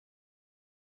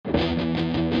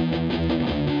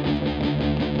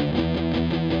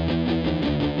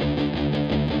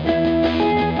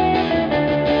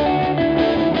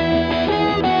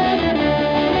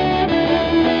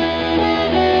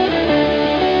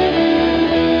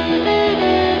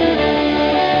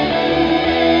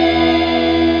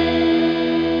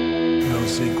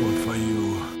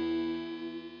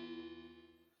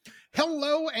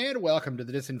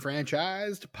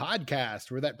Disenfranchised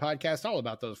podcast. We're that podcast all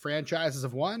about those franchises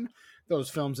of one, those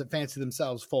films that fancy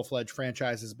themselves full-fledged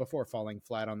franchises before falling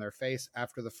flat on their face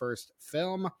after the first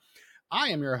film. I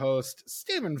am your host,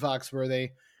 Stephen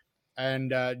Foxworthy,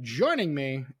 and joining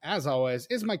me, as always,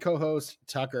 is my co-host,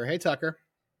 Tucker. Hey, Tucker.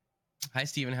 Hi,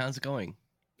 Stephen. How's it going?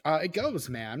 It goes,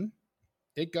 man.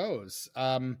 It goes.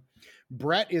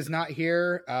 Brett is not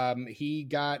here. He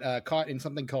got caught in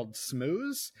something called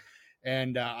Smooze,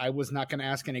 and I was not going to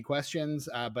ask any questions,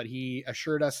 but he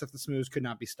assured us that the Smooze could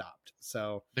not be stopped.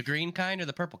 So the green kind or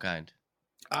the purple kind?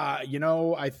 I'm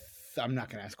not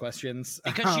going to ask questions.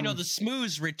 Because, the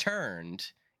Smooze returned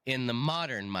in the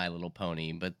modern My Little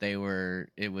Pony, but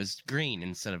it was green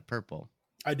instead of purple.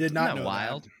 I did not know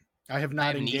wild. That. I have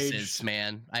not engaged. Nieces,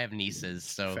 man. I have nieces,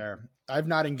 so fair. I've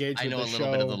not engaged. I know with a the little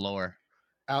show bit of the lore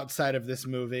outside of this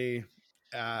movie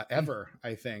ever.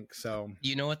 I think so.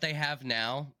 You know what they have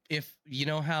now? If you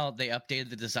know how they updated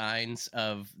the designs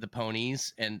of the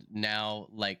ponies, and now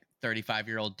like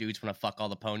 35-year-old dudes want to fuck all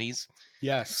the ponies.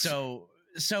 Yes. So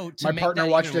my partner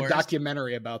watched a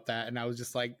documentary about that, and I was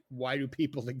just like, why do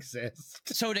people exist?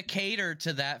 So to cater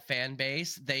to that fan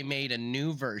base, they made a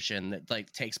new version that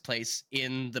like takes place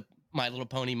in the My Little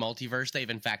Pony multiverse. They've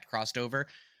in fact crossed over.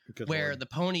 Good where Lord. the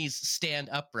ponies stand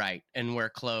upright and wear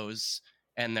clothes,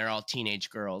 and they're all teenage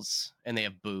girls, and they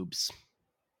have boobs.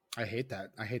 I hate that.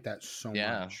 I hate that so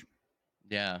much.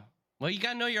 Yeah. Well, you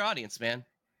gotta know your audience, man.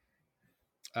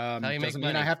 Doesn't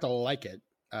mean I have to like it.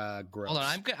 Gross. Hold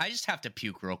on, I just have to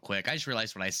puke real quick. I just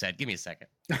realized what I said. Give me a second.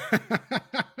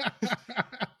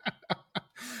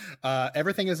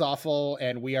 Everything is awful,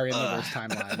 and we are in the worst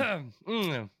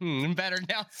timeline. Better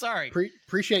now. Sorry.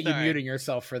 Appreciate you muting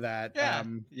yourself for that.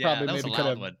 Probably that maybe could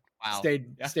have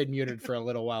stayed muted for a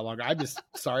little while longer. I'm just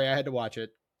sorry I had to watch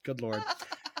it. Good Lord.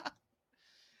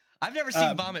 I've never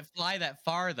seen vomit fly that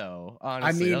far, though.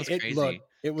 Honestly, that was crazy.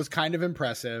 It was kind of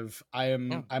impressive.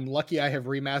 I'm lucky I have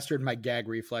remastered my gag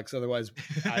reflex. Otherwise,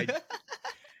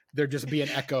 there'd just be an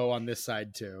echo on this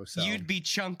side too. So you'd be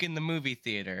chunking the movie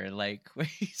theater, like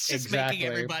he's just making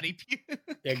everybody puke.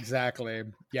 Exactly.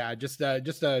 Yeah.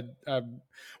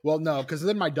 Well, no, because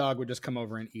then my dog would just come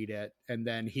over and eat it, and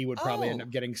then he would probably end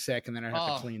up getting sick, and then I'd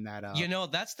have to clean that up.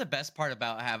 That's the best part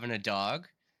about having a dog,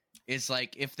 is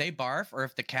like if they barf or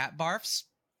if the cat barfs,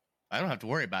 I don't have to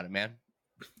worry about it, man.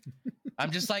 I'm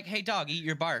just like, hey, dog, eat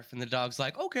your barf. And the dog's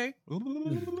like, okay.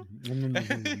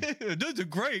 That's a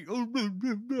great. I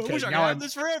wish I could have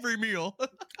this for every meal.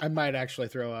 I might actually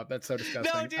throw up. That's so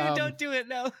disgusting. No, dude, don't do it.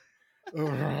 No.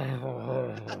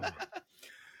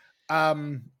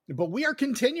 But we are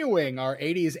continuing our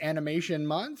 80s animation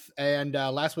month. And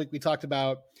last week we talked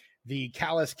about the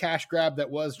callous cash grab that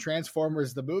was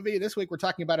Transformers the movie. This week we're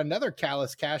talking about another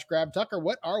callous cash grab. Tucker,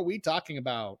 what are we talking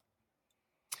about?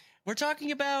 We're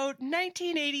talking about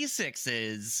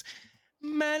 1986's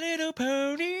My Little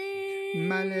Pony.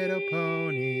 My Little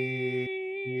Pony.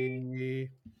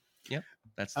 Yep,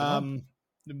 that's the one.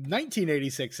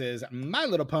 1986's My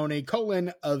Little Pony,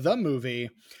 the movie,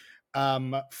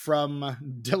 from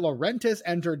De Laurentiis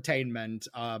Entertainment.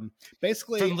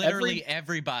 Basically, from literally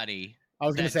everybody. I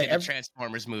was going to say the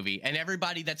Transformers movie, and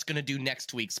everybody that's going to do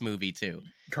next week's movie too.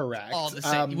 Correct. All the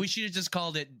same. We should have just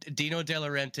called it Dino De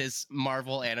Laurentiis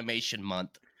Marvel Animation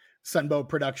Month. Sunbow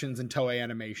Productions and Toei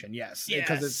Animation. Yes.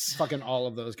 Because it's fucking all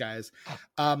of those guys.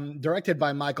 Directed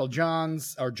by Michael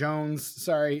Jones,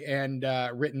 and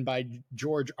written by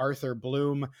George Arthur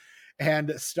Bloom,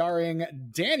 and starring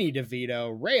Danny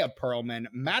DeVito, Rhea Perlman,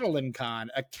 Madeline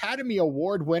Kahn, Academy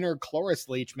Award winner Cloris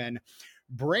Leachman,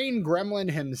 Brain Gremlin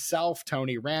himself,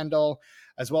 Tony Randall,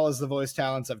 as well as the voice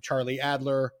talents of Charlie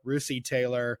Adler, Russi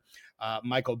Taylor,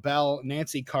 Michael Bell,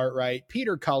 Nancy Cartwright,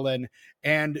 Peter Cullen,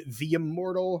 and the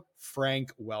immortal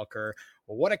Frank Welker.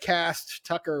 Well, what a cast,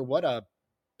 Tucker. What a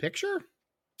picture.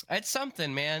 It's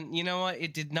something, man. You know what?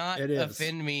 It did not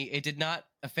offend me. It did not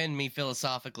offend me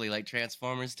philosophically like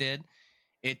Transformers did.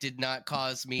 It did not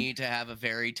cause me to have a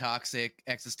very toxic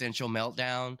existential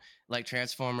meltdown like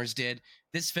Transformers did.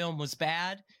 This film was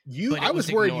bad. I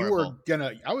was worried you were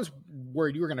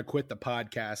gonna quit the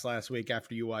podcast last week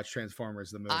after you watched Transformers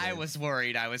the movie. I was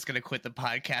worried I was gonna quit the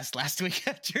podcast last week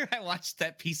after I watched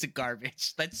that piece of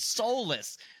garbage. That's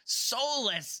soulless.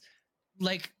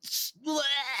 Like, there's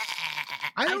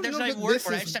no word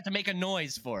for it. I just have to make a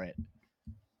noise for it.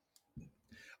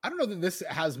 I don't know that this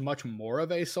has much more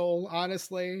of a soul,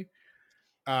 honestly.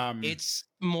 It's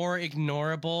more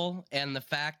ignorable, and the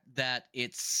fact that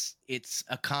it's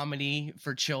a comedy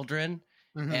for children,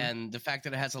 and the fact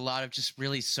that it has a lot of just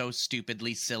really so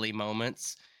stupidly silly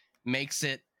moments makes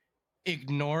it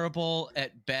ignorable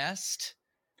at best.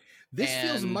 This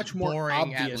feels much more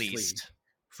obviously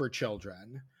for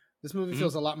children. This movie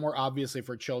feels a lot more obviously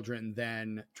for children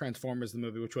than Transformers the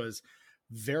movie, which was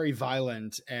very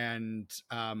violent and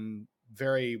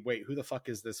very, wait, who the fuck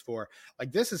is this for?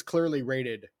 Like, this is clearly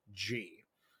rated G.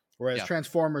 Whereas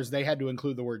Transformers, they had to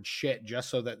include the word shit just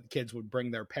so that kids would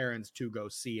bring their parents to go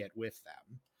see it with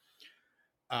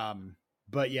them.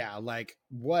 But yeah, like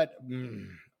what?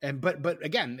 But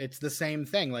again, it's the same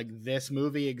thing. Like, this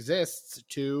movie exists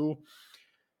to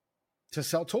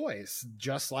sell toys,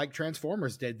 just like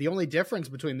Transformers did. The only difference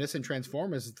between this and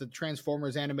Transformers is the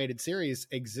Transformers animated series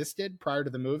existed prior to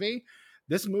the movie.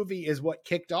 This movie is what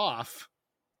kicked off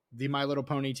the My Little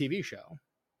Pony TV show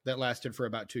that lasted for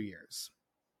about 2 years.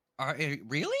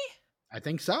 Really? I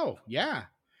think so. Yeah.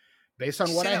 Based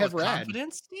on what I have read.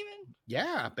 Confidence, Steven?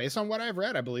 Yeah. Based on what I've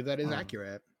read, I believe that is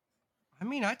accurate. I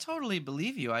mean, I totally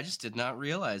believe you. I just did not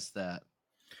realize that.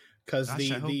 Because I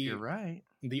hope you're right.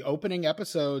 The opening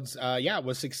episodes,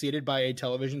 was succeeded by a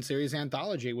television series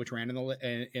anthology, which ran in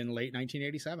late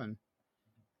 1987.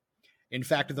 In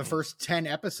fact, the first 10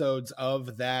 episodes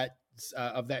of that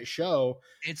show,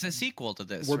 it's a sequel to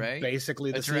this, were right?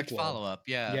 Basically the direct sequel. follow-up.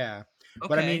 Yeah. Yeah. Okay.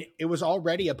 But I mean, it was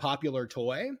already a popular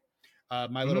toy,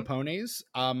 My Little Ponies.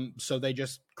 So they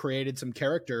just created some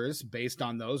characters based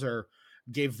on those, or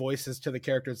gave voices to the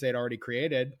characters they'd already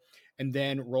created, and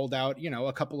then rolled out,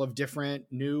 a couple of different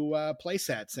new play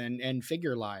sets and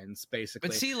figure lines, basically.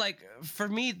 But see, like, for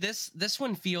me, this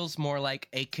one feels more like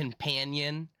a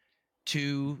companion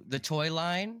to the toy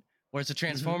line, whereas the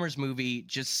Transformers movie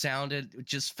just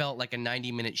felt like a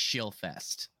 90-minute shill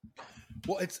fest.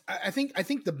 Well, I think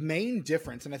the main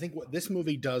difference, and I think what this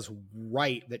movie does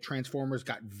right that Transformers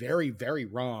got very, very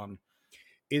wrong,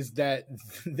 is that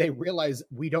they realize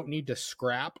we don't need to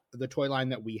scrap the toy line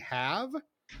that we have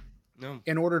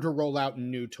in order to roll out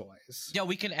new toys. Yeah,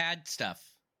 we can add stuff.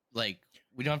 Like,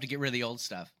 we don't have to get rid of the old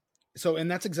stuff. So,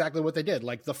 and that's exactly what they did.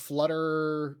 Like the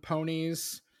Flutter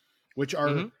ponies, which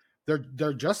are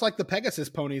they're just like the Pegasus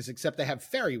ponies, except they have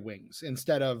fairy wings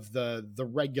instead of the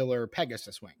regular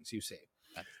Pegasus wings you see.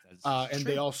 And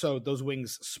they also, those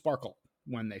wings sparkle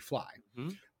when they fly.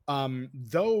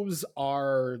 Those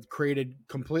are created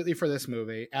completely for this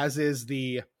movie, as is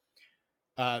the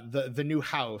new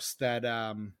house that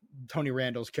Tony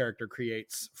Randall's character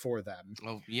creates for them.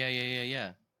 Oh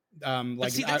yeah.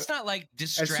 Like, see, that's not like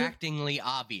distractingly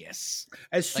obvious.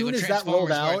 As soon as that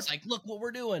rolled out, it's like, look what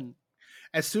we're doing.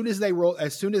 As soon as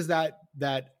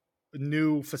that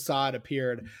new facade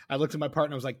appeared, I looked at my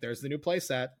partner. I was like, "There's the new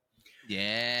playset."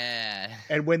 Yeah.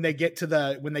 And when they get to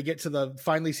the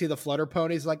finally see the Flutter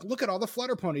ponies, like, look at all the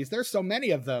Flutter ponies. There's so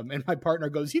many of them. And my partner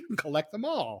goes, you can collect them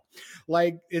all.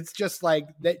 Like, it's just like,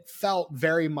 that felt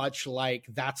very much like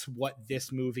that's what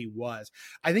this movie was.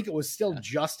 I think it was still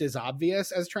just as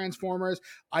obvious as Transformers.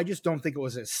 I just don't think it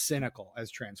was as cynical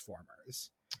as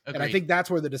Transformers. Agreed. And I think that's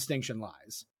where the distinction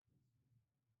lies.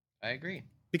 I agree.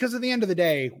 Because at the end of the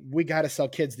day, we got to sell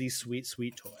kids these sweet,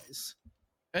 sweet toys.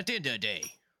 At the end of the day.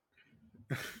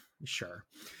 Sure.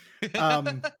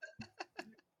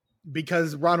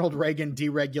 Because Ronald Reagan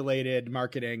deregulated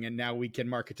marketing, and now we can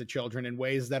market to children in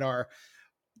ways that are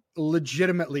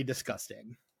legitimately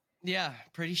disgusting. Yeah,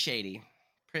 pretty shady.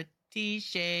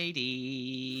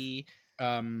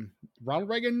 Ronald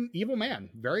Reagan, evil man.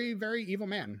 Very, very evil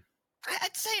man.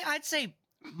 I'd say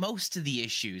most of the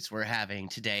issues we're having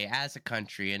today as a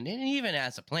country and even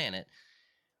as a planet,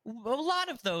 a lot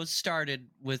of those started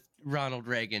with Ronald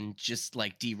Reagan just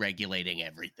like deregulating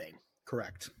everything.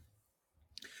 Correct.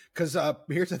 Because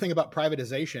here's the thing about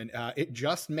privatization. It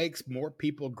just makes more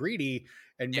people greedy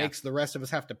and makes the rest of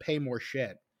us have to pay more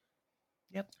shit.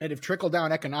 Yep. And if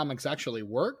trickle-down economics actually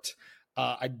worked,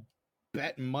 I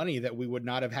bet money that we would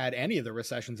not have had any of the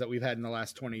recessions that we've had in the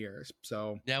last 20 years.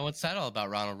 So yeah, what's that all about,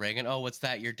 Ronald Reagan? Oh, what's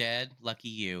that? You're dead? Lucky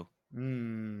you.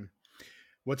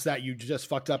 What's that? You just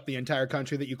fucked up the entire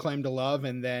country that you claimed to love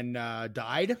and then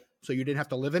died, so you didn't have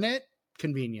to live in it?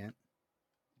 Convenient.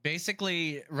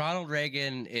 Basically, Ronald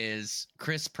Reagan is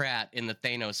Chris Pratt in the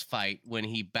Thanos fight when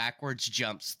he backwards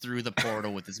jumps through the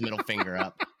portal with his middle finger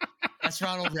up. That's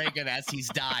Ronald Reagan as he's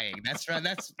dying. That's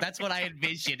what I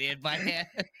envision in my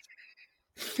head.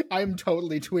 I'm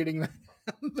totally tweeting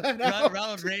that out.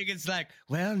 Ronald Reagan's like,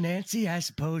 well, Nancy, I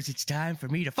suppose it's time for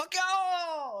me to fuck you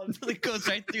all until it goes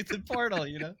right through the portal,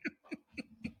 you know?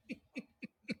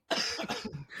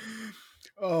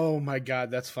 Oh my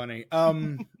God, that's funny.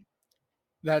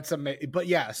 That's amazing. But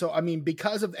yeah, so I mean,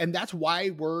 and that's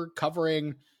why we're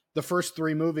covering the first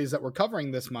three movies that we're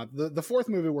covering this month. The fourth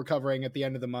movie we're covering at the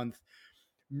end of the month,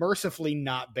 mercifully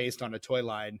not based on a toy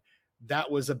line,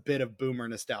 that was a bit of boomer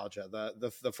nostalgia,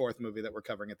 the fourth movie that we're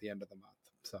covering at the end of the month.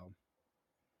 So,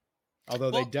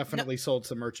 although they definitely sold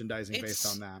some merchandising based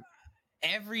on that.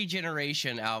 Every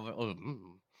generation,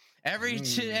 every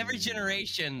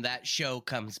generation that show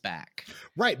comes back,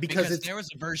 right? Because there was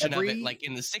a version of it like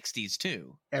in the 60s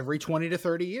too. Every 20 to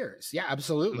 30 years, yeah,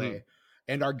 absolutely. Mm-hmm.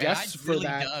 And our guests for that,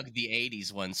 I really dug the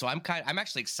 80s one, so I'm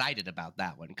actually excited about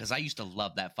that one because I used to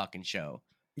love that fucking show.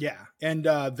 Yeah, and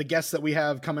the guests that we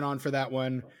have coming on for that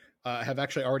one have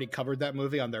actually already covered that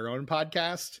movie on their own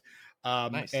podcast.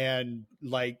 Nice. And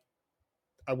like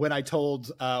when I told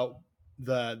the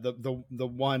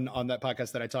one on that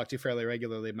podcast that I talk to fairly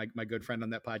regularly, my good friend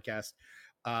on that podcast,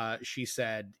 she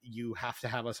said, "You have to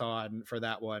have us on for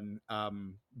that one.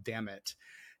 Damn it!"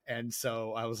 And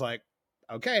so I was like,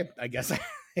 "Okay, I guess I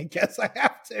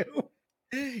have to."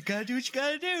 You gotta do what you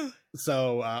gotta do.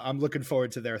 So I'm looking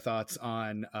forward to their thoughts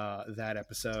on that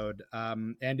episode.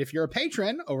 And if you're a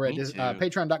patron over at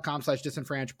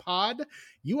patreon.com/disenfranchpod,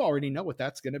 you already know what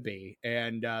that's going to be.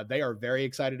 And they are very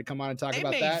excited to come on and talk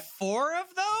about that. 4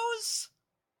 of those?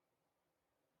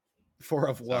 4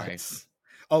 of what? Sorry.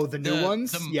 Oh, the new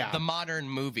ones? The modern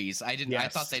movies. I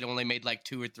thought they'd only made like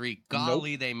 2 or 3.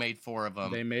 Golly, nope. They made 4 of them.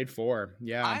 They made 4.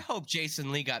 Yeah. I hope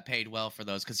Jason Lee got paid well for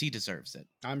those because he deserves it.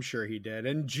 I'm sure he did.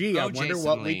 And I wonder Jason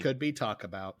what Lee. We could be talk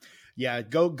about. Yeah,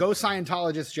 go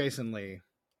Scientologist Jason Lee.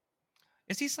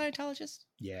 Is he a Scientologist?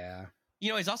 Yeah.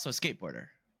 You know, he's also a skateboarder.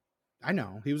 I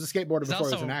know. He was a skateboarder before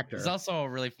he was an actor. He's also a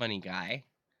really funny guy.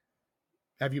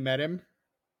 Have you met him?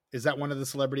 Is that one of the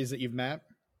celebrities that you've met?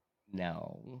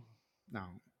 No.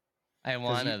 I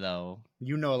wanna though.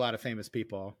 You know a lot of famous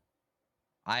people.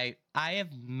 I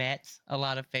have met a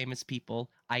lot of famous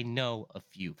people. I know a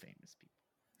few famous people.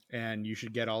 And you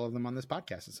should get all of them on this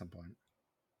podcast at some point.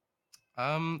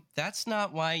 That's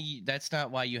not why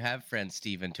you have friends,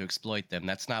 Steven, to exploit them.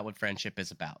 That's not what friendship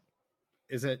is about.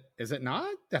 Is it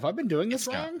not? Have I been doing this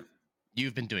wrong? Not.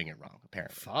 You've been doing it wrong,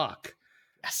 apparently. Fuck.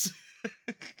 Yes.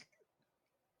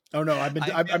 Oh no,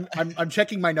 I'm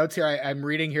checking my notes here. I'm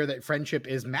reading here that friendship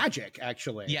is magic,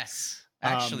 actually. Yes.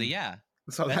 Actually, yeah.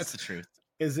 So that's the truth.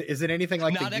 Is it anything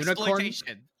like not the unicorn?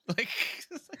 Exploitation. Like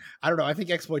I don't know. I think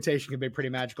exploitation can be pretty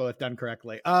magical if done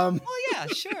correctly. Oh yeah,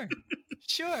 sure.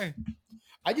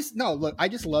 I just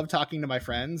love talking to my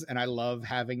friends, and I love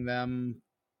having them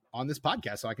on this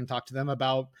podcast so I can talk to them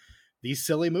about these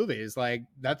silly movies. Like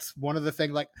that's one of the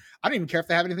things, like, I don't even care if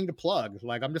they have anything to plug.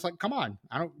 Like, I'm just like, come on.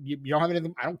 You don't have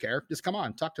anything. I don't care. Just come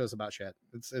on. Talk to us about shit.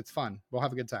 It's fun. We'll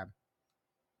have a good time.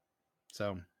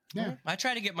 So, yeah. I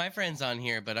try to get my friends on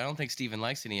here, but I don't think Steven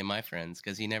likes any of my friends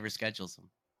because he never schedules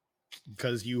them.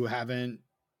 Because you haven't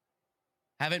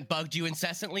bugged you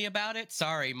incessantly about it?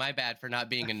 Sorry, my bad for not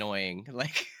being annoying.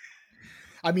 Like,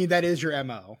 I mean, that is your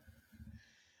MO.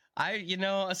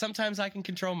 Sometimes I can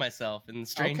control myself in the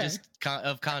strangest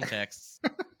of contexts.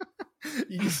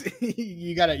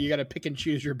 you gotta pick and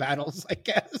choose your battles, I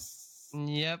guess.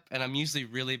 Yep, and I'm usually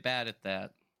really bad at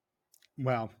that.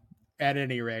 Well, at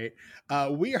any rate,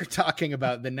 we are talking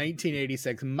about the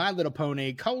 1986 My Little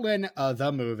Pony: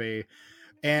 the movie,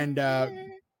 and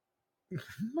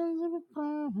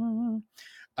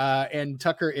and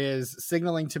Tucker is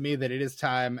signaling to me that it is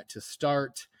time to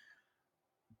start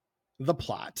the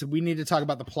plot. We need to talk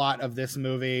about the plot of this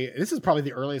movie. This is probably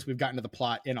the earliest we've gotten to the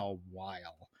plot in a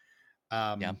while.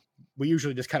 We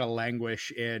usually just kind of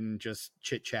languish in just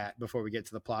chit chat before we get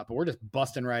to the plot, but we're just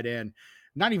busting right in.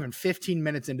 Not even 15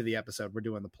 minutes into the episode, we're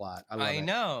doing the plot. I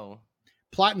know.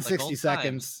 Plot in 60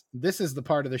 seconds. This is the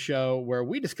part of the show where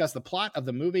we discuss the plot of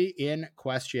the movie in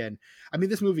question. I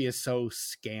mean, this movie is so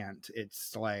scant.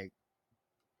 It's like,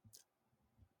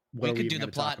 we could do the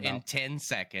plot in 10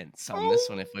 seconds on this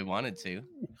one if we wanted to.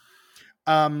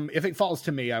 If it falls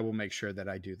to me, I will make sure that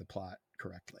I do the plot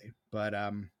correctly. But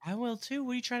I will too.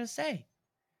 What are you trying to say?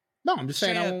 No, I'm just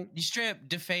saying you straight up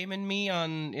defaming me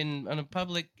on a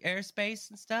public airspace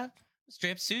and stuff.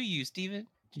 Straight up sue you, Steven.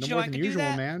 Did you know I could do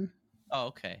that? Man. Oh,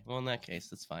 okay. Well, in that case,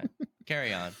 that's fine.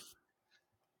 Carry on.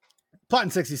 Plot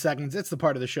in 60 seconds. It's the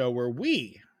part of the show where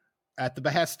we, at the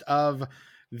behest of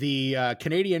the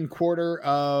Canadian Quarter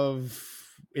of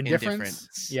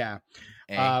Indifference. Yeah.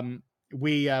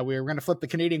 We are going to flip the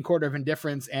Canadian Quarter of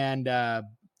Indifference, and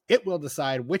it will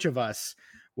decide which of us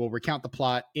will recount the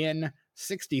plot in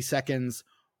 60 seconds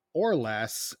or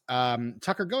less.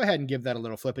 Tucker, go ahead and give that a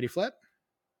little flippity flip.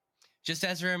 Just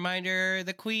as a reminder,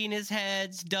 the queen is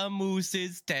heads, the moose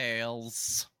is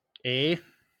tails.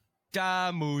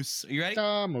 Da moose. Are you ready?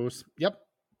 Da moose. Yep.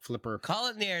 Flipper. Call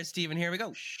it in the air, Steven. Here we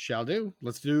go. Shall do.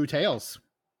 Let's do tails.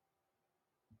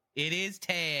 It is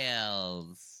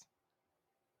tails.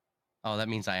 Oh, that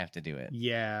means I have to do it.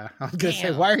 Yeah, I was gonna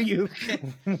say, why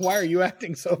are you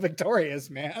acting so victorious,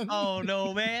 man? Oh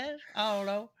no, man. I don't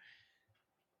know.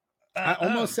 I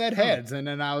almost said heads, and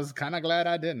then I was kind of glad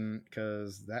I didn't,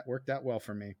 because that worked out well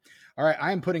for me. All right,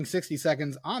 I am putting 60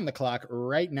 seconds on the clock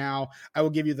right now. I will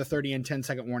give you the 30 and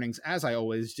 10-second warnings, as I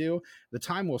always do. The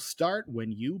time will start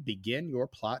when you begin your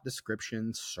plot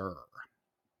description, sir.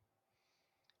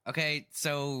 Okay,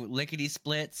 so Lickety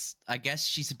Splits, I guess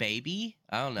she's a baby.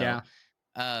 I don't know.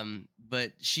 Yeah.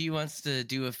 But she wants to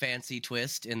do a fancy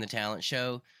twist in the talent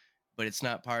show, but it's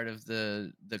not part of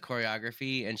the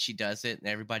choreography, and she does it, and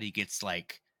everybody gets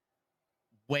like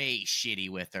way shitty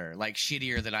with her, like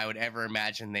shittier than I would ever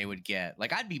imagine they would get.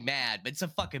 Like, I'd be mad, but it's a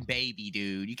fucking baby,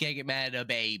 dude. You can't get mad at a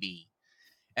baby.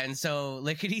 And so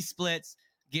Lickety Splits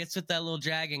gets with that little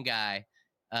dragon guy,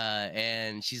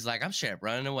 and she's like, I'm straight up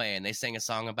running away. And they sing a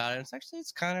song about it.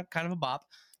 It's kind of a bop.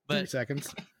 But 30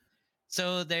 seconds.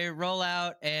 So they roll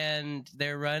out and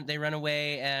they run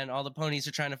away, and all the ponies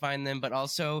are trying to find them, but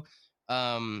also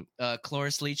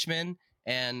Cloris Leachman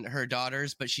and her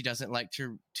daughters, but she doesn't like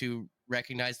to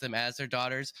recognize them as their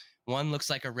daughters. One looks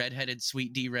like a redheaded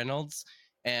Sweet D Reynolds,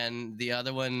 and the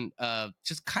other one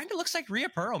just kind of looks like Rhea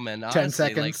Perlman, honestly. 10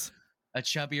 seconds. Like a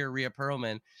chubbier Rhea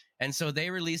Perlman. And so they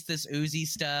release this Uzi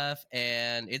stuff,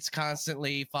 and it's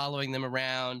constantly following them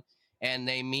around, and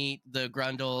they meet the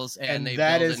Grundles, and they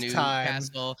build a new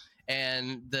castle,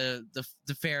 and the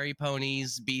fairy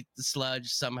ponies beat the sludge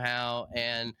somehow,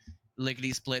 and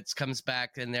Lickety Splits comes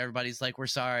back, and everybody's like, we're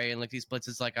sorry, and Lickety Splits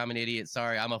is like, I'm an idiot,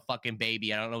 sorry, I'm a fucking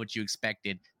baby, I don't know what you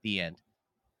expected. The end.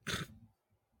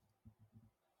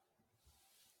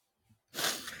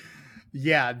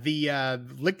 Yeah, the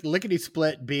Lickety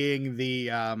Split being the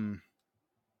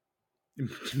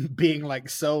being like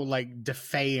so like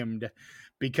defamed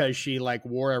because she like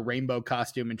wore a rainbow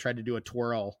costume and tried to do a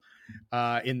twirl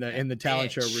in the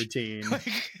talent show routine.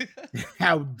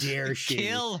 How dare she?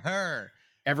 Kill her.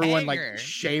 Everyone like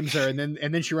shames her, and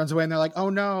then she runs away, and they're like, "Oh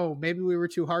no, maybe we were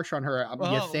too harsh on her."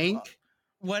 You think?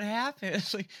 What happened?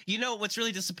 You know what's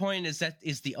really disappointing is that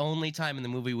is the only time in the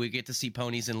movie we get to see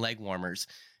ponies in leg warmers,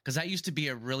 because that used to be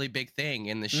a really big thing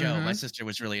in the show. Mm-hmm. My sister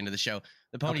was really into the show.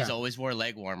 The ponies always wore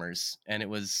leg warmers, and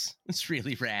it's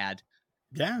really rad.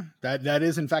 Yeah, that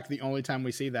is in fact the only time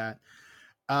we see that.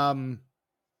 God,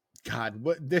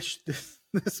 what this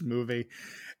movie?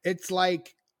 It's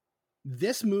like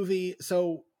this movie.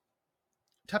 So,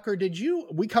 Tucker,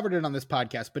 we covered it on this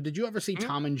podcast, but did you ever see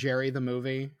Tom and Jerry, the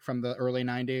movie from the early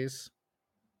 90s?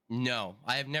 No,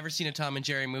 I have never seen a Tom and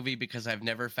Jerry movie because I've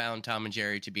never found Tom and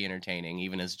Jerry to be entertaining,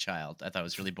 even as a child. I thought it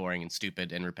was really boring and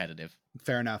stupid and repetitive.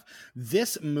 Fair enough.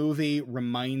 This movie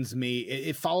reminds me,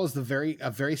 it follows a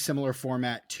very similar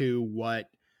format to what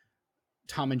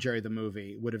Tom and Jerry, the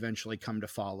movie, would eventually come to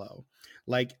follow.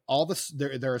 Like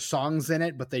there are songs in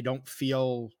it, but they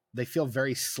feel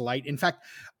very slight. In fact,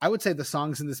 I would say the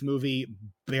songs in this movie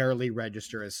barely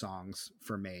register as songs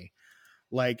for me.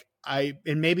 Like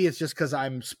and maybe it's just because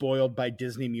I'm spoiled by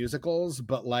Disney musicals,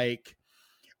 but like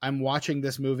I'm watching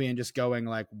this movie and just going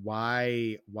like,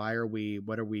 why what are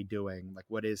we doing? Like,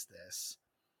 what is this?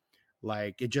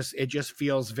 Like, it just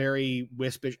feels very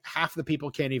wispish. Half the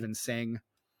people can't even sing.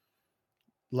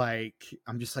 Like,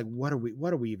 I'm just like, what are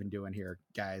we even doing here,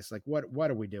 guys? Like, what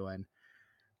are we doing?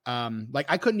 Like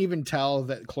I couldn't even tell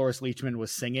that Cloris Leachman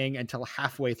was singing until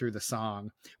halfway through the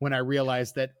song when I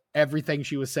realized that everything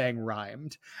she was saying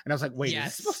rhymed. And I was like, wait, is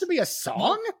this supposed to be a song?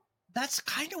 Well, that's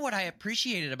kind of what I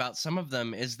appreciated about some of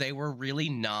them is they were really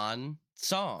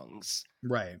non-songs.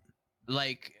 Right.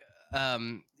 Like,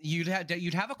 you'd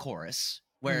have a chorus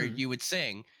where you would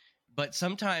sing, but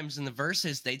sometimes in the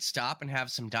verses they'd stop and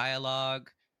have some dialogue,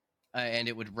 and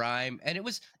it would rhyme, and it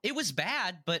was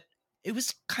bad, but it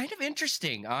was kind of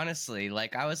interesting, honestly.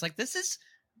 Like, I was like, this is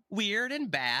weird and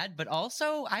bad, but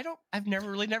also I've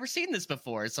never seen this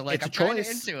before. So like, I'm kind of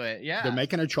into it. Yeah. They're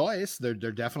making a choice. They're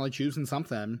definitely choosing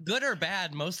something. Good or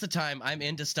bad, most of the time I'm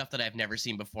into stuff that I've never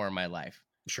seen before in my life.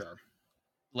 Sure.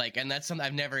 Like, and that's something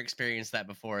I've never experienced that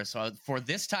before. So for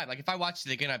this time, like if I watched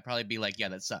it again, I'd probably be like, yeah,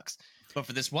 that sucks. But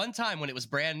for this one time when it was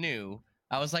brand new,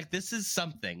 I was like, this is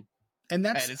something. And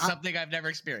it's something I've never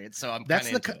experienced. So I'm kind of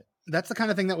into it. That's the kind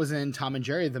of thing that was in Tom and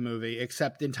Jerry, the movie,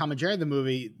 except in Tom and Jerry, the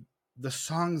movie, the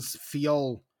songs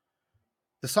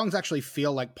actually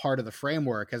feel like part of the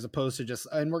framework as opposed to just,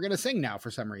 and we're going to sing now for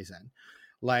some reason.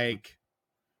 Like,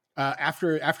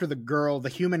 after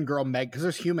the human girl, Meg, because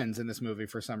there's humans in this movie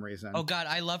for some reason. Oh God,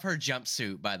 I love her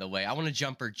jumpsuit, by the way. I want to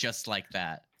jump her just like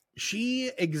that.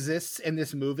 She exists in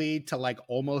this movie to like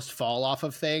almost fall off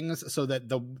of things so that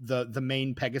the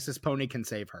main Pegasus pony can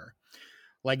save her.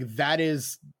 Like, that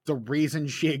is the reason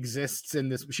she exists in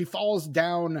this. She falls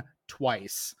down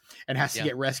twice and has to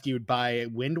get rescued by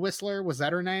Wind Whistler. Was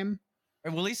that her name?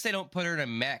 Or, well, at least they don't put her in a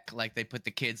mech like they put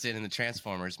the kids in the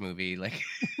Transformers movie. Like,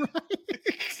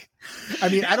 right. I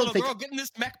mean, I don't think girl, get in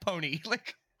this mech pony.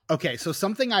 Like, okay, so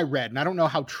something I read, and I don't know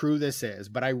how true this is,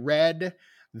 but I read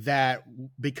that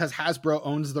because Hasbro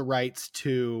owns the rights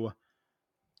to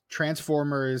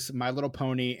Transformers, My Little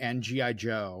Pony, and G.I.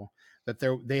 Joe, that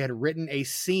they had written a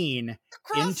scene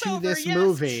into this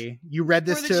movie. You read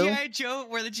this too?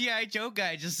 Where the G.I. Joe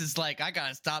guy just is like, I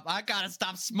gotta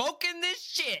stop smoking this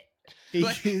shit.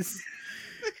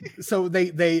 So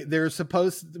they're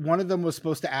supposed, one of them was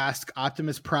supposed to ask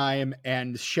Optimus Prime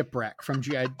and Shipwreck from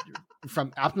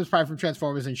Optimus Prime from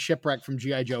Transformers and Shipwreck from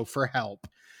G.I. Joe for help.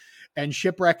 And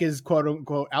Shipwreck is, quote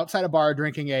unquote, outside a bar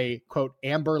drinking a, quote,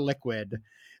 amber liquid.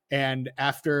 And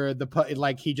after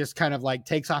he just kind of like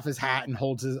takes off his hat and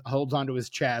holds onto his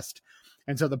chest.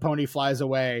 And so the pony flies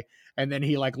away. And then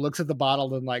he like looks at the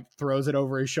bottle and like throws it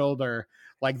over his shoulder.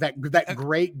 Like that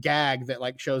great gag that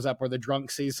like shows up where the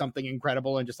drunk sees something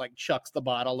incredible and just like chucks the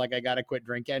bottle. Like, I gotta quit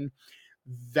drinking.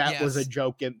 That was a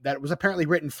joke that was apparently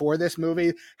written for this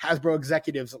movie. Hasbro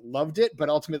executives loved it, but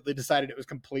ultimately decided it was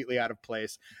completely out of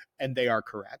place. And they are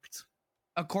correct.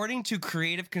 According to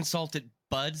creative consultant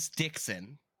Buds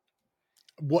Dixon.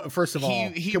 First of all,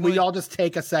 we all just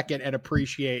take a second and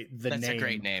appreciate the name? That's a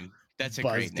great name. That's a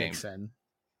Buzz great name. Dixon.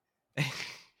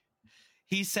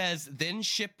 He says, then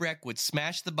Shipwreck would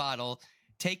smash the bottle,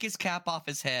 take his cap off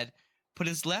his head, put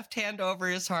his left hand over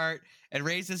his heart, and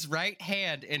raise his right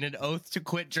hand in an oath to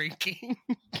quit drinking.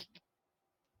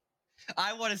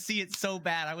 I want to see it so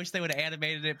bad. I wish they would have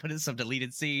animated it, put in some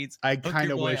deleted scenes. I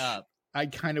kind of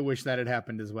wish that had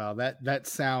happened as well. That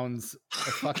sounds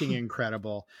fucking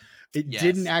incredible. It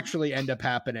didn't actually end up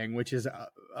happening, which is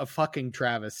a fucking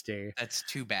travesty. That's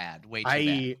too bad. Way too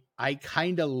bad. I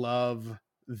kind of love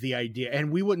the idea,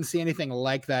 and we wouldn't see anything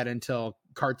like that until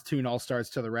Cartoon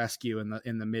All-Stars to the Rescue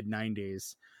in the mid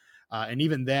 90s. And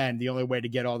even then, the only way to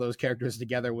get all those characters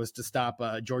together was to stop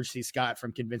George C. Scott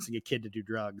from convincing a kid to do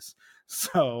drugs.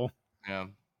 So,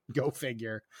 go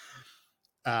figure.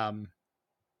 God,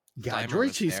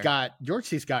 George C. Scott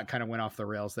kind of went off the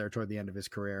rails there toward the end of his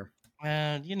career.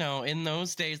 In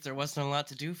those days, there wasn't a lot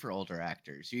to do for older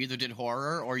actors. You either did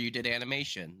horror or you did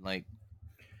animation. Like,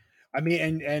 I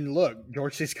mean, and look,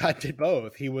 George C. Scott did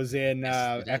both. He was in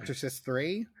Exorcist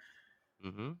 3.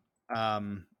 Mm-hmm.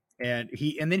 And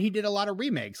then he did a lot of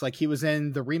remakes. Like, he was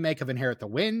in the remake of Inherit the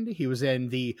Wind. He was in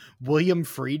the William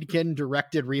Friedkin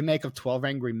directed remake of 12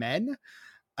 Angry Men.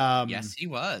 Yes, he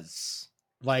was.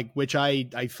 Like, which I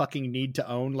fucking need to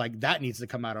own. Like, that needs to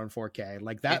come out on 4K.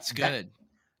 Like, that's good.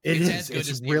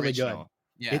 It's really good.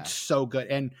 Yeah. It's so good.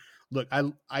 And look,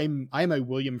 I'm a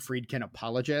William Friedkin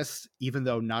apologist, even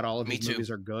though not all of his movies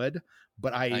are good.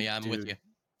 But I'm with you.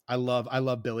 I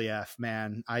love Billy F.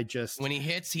 Man, when he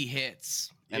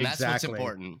hits, and that's what's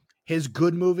important. His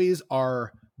good movies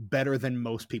are better than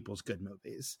most people's good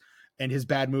movies, and his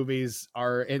bad movies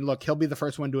are. And look, he'll be the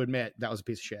first one to admit that was a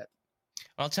piece of shit.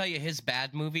 I'll tell you, his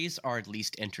bad movies are at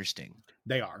least interesting.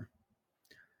 They are.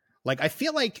 Like, I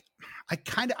feel like I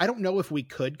don't know if we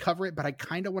could cover it, but I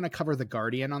kind of want to cover The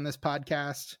Guardian on this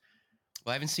podcast.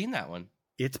 Well, I haven't seen that one.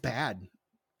 It's bad.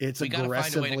 It's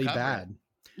aggressively bad.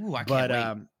 Ooh, I can't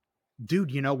wait.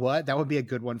 Dude, you know what? That would be a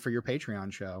good one for your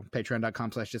Patreon show.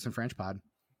 Patreon.com/DisneyFrenchPod.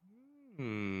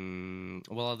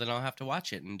 Well, then I'll have to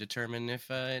watch it and determine if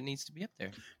it needs to be up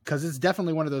there. Because it's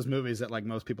definitely one of those movies that like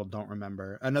most people don't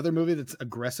remember. Another movie that's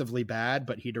aggressively bad,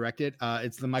 but he directed,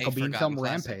 it's the Michael Biehn film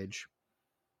Rampage.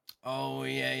 Oh,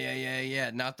 yeah.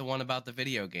 Not the one about the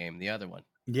video game, the other one.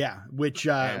 Yeah, which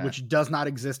does not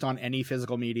exist on any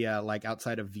physical media like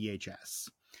outside of VHS.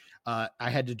 I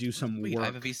had to do some work. I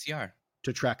have a VCR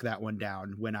to track that one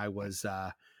down when I was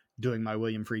doing my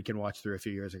William Friedkin watch through a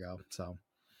few years ago. So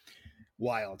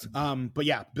wild. But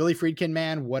yeah, Billy Friedkin,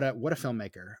 man, what a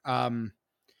filmmaker.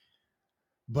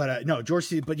 George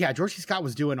C. Scott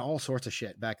was doing all sorts of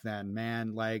shit back then,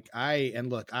 man. Like, I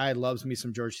loves me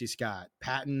some George C. Scott.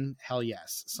 Patton, hell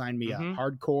yes. Sign me up.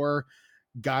 Hardcore,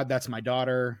 God, That's My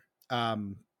Daughter.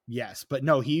 Yes, but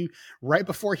no, right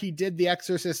before he did The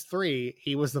Exorcist 3,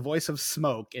 he was the voice of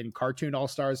Smoke in Cartoon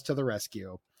All-Stars to the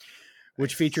Rescue,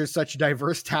 which features such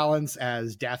diverse talents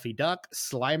as Daffy Duck,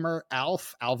 Slimer,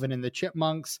 Alf, Alvin and the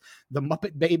Chipmunks, the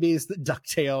Muppet Babies, the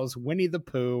DuckTales, Winnie the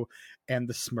Pooh, and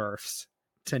the Smurfs,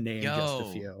 to name just a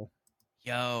few.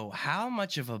 Yo, how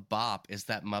much of a bop is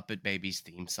that Muppet Babies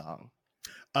theme song?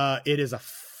 It is a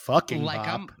fucking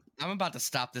bop. I'm about to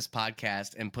stop this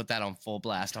podcast and put that on full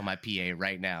blast on my PA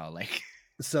right now. Like,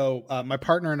 So my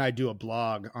partner and I do a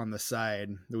blog on the side.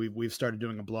 We've started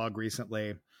doing a blog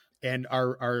recently, and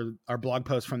our blog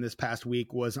post from this past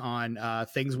week was on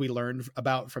things we learned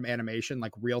about from animation,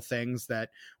 like real things that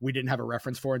we didn't have a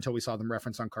reference for until we saw them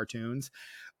referenced on cartoons.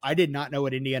 I did not know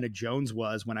what Indiana Jones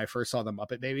was when I first saw the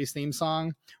Muppet Babies theme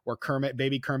song, where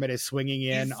baby Kermit is swinging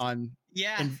in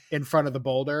in front of the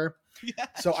boulder. Yeah.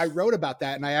 So I wrote about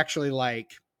that, and I actually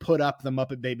put up the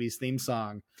Muppet Babies theme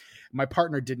song. My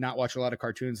partner did not watch a lot of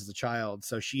cartoons as a child,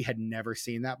 so she had never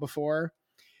seen that before.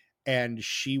 And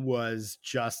she was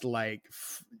just like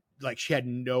she had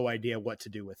no idea what to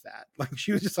do with that. Like,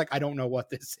 she was just like, I don't know what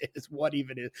this is, what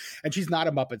even is. And she's not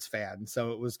a Muppets fan.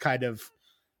 So it was kind of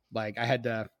like, I had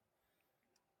to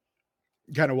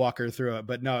kind of walk her through it.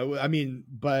 But no, I mean,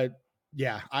 but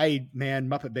yeah,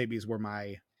 Muppet Babies were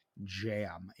my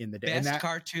jam in the day. Best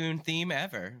cartoon theme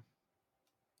ever.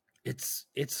 It's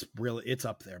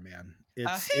up there, man.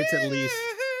 It's at least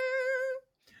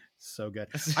so good.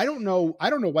 I don't know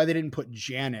why they didn't put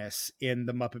Janice in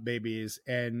the Muppet Babies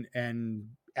and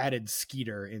added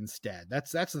Skeeter instead.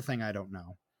 That's the thing I don't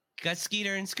know. Got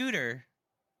Skeeter and Scooter.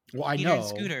 Well, I know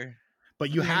Scooter,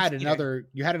 but you had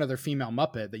another female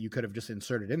Muppet that you could have just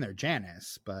inserted in there,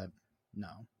 Janice, but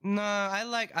no. I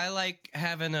like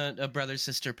having a brother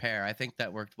sister pair. I think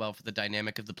that worked well for the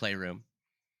dynamic of the playroom.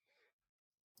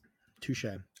 Touche.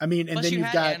 I mean, and plus then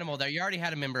you've got Animal there. You already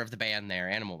had a member of the band there.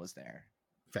 Animal was there.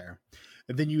 Fair.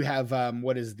 And then you have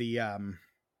what is the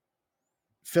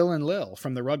Phil and Lil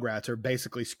from the Rugrats are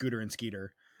basically Scooter and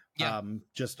Skeeter. Yeah,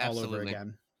 just absolutely. All over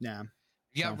again. Yeah.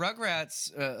 Yeah, so.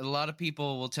 Rugrats, a lot of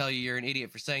people will tell you you're an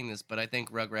idiot for saying this, but I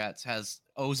think Rugrats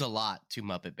owes a lot to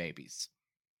Muppet Babies.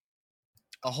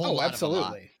 A whole lot.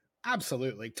 Absolutely.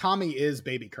 Absolutely. Tommy is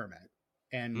Baby Kermit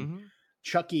and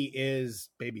Chucky is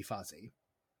Baby Fozzie.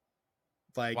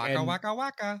 Like, waka waka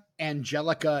waka.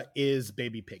 Angelica is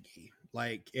Baby Piggy.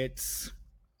 Like, it's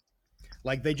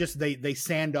like they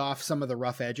sand off some of the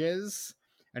rough edges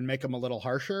and make them a little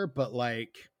harsher, but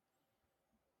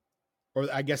or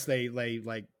I guess they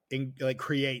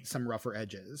create some rougher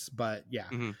edges. But yeah,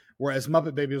 whereas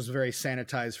Muppet Baby was very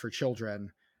sanitized for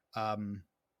children,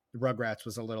 Rugrats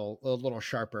was a little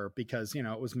sharper because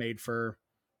it was made for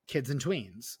kids and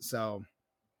tweens. So.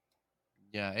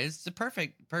 Yeah, it's the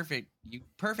perfect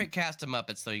cast of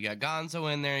Muppets though. You got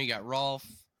Gonzo in there, you got Rolf,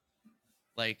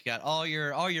 you got all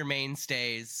your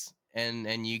mainstays,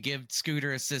 and you give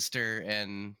Scooter a sister,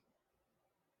 and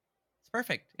it's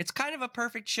perfect. It's kind of a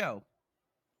perfect show.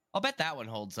 I'll bet that one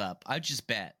holds up. I just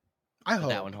bet. I hope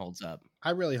that one holds up.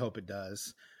 I really hope it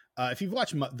does. If you've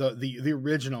watched the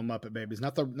original Muppet Babies,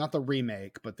 not the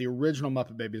remake, but the original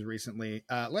Muppet Babies recently,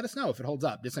 let us know if it holds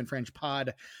up.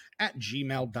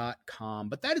 disenfranchedpod@gmail.com.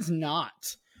 But that is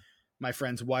not, my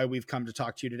friends, why we've come to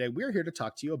talk to you today. We're here to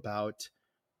talk to you about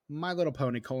My Little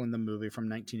Pony: the movie from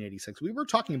 1986. We were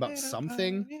talking about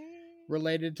something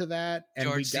related to that. And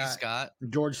George C. Scott.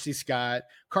 George C. Scott.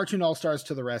 Cartoon All-Stars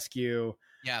to the rescue.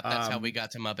 Yeah, that's how we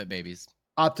got to Muppet Babies.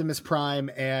 Optimus Prime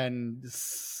and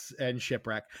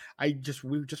Shipwreck. We just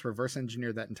reverse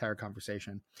engineered that entire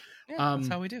conversation. Yeah, that's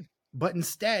how we do. But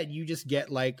instead, you just get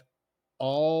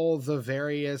all the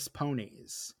various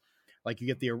ponies. You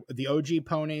get the OG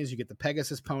ponies, you get the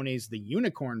Pegasus ponies, the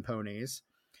unicorn ponies,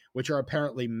 which are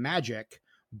apparently magic,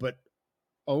 but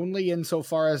only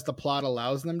insofar as the plot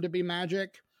allows them to be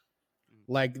magic.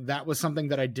 That was something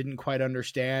that I didn't quite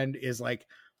understand. Is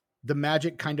the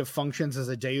magic kind of functions as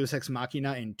a Deus Ex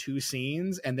Machina in 2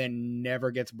 scenes and then never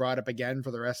gets brought up again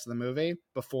for the rest of the movie,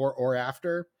 before or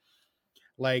after.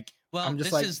 I'm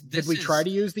just did we try to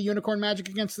use the unicorn magic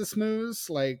against the Smoos?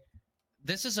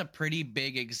 This is a pretty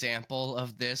big example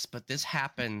of this, but this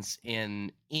happens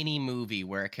in any movie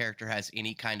where a character has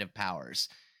any kind of powers.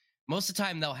 Most of the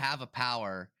time they'll have a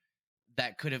power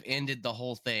that could have ended the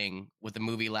whole thing with the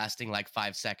movie lasting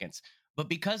 5 seconds. But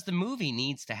because the movie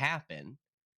needs to happen,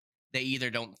 they either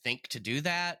don't think to do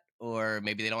that, or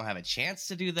maybe they don't have a chance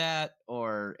to do that,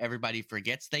 or everybody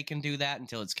forgets they can do that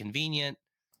until it's convenient.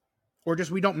 Or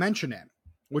just we don't mention it,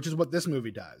 which is what this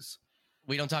movie does.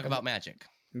 We don't talk about magic.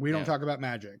 We don't talk about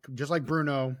magic. Just like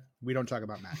Bruno, we don't talk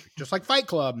about magic. Just like Fight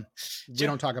Club, we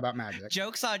don't talk about magic.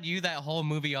 Joke's on you, that whole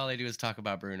movie, all they do is talk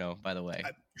about Bruno, by the way.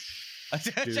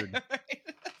 Dude.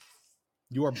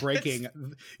 You are breaking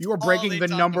the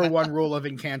number one rule of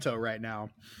Encanto right now.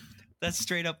 That's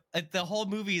straight up. The whole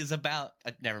movie is about.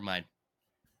 Never mind.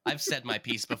 I've said my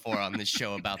piece before on this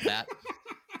show about that.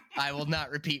 I will not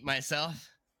repeat myself.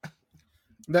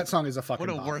 That song is a fucking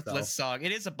bop. What a worthless song.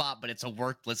 It is a bop, but it's a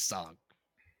worthless song.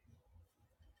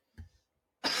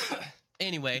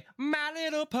 Anyway, My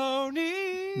Little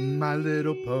Pony. My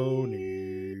Little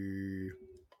Pony.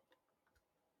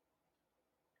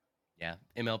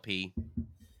 Yeah,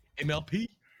 MLP.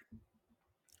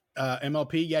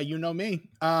 MLP, yeah, you know me.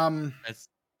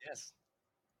 Yes.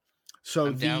 So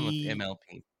I'm down with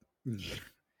MLP.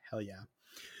 Hell yeah.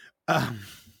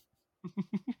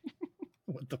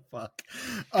 What the fuck?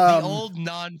 The old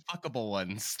non-fuckable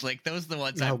ones, like those are the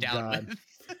ones I'm down with.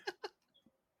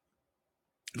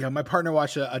 Yeah, my partner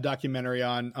watched a documentary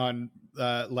on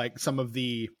like some of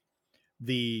the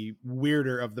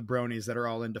weirder of the bronies that are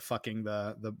all into fucking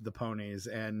the ponies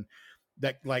and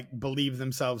that like believe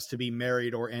themselves to be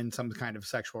married or in some kind of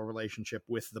sexual relationship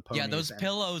with the ponies. Yeah, those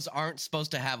pillows aren't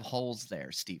supposed to have holes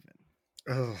there, Stephen.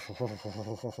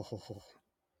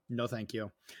 No, thank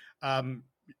you.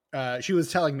 She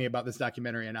was telling me about this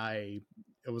documentary and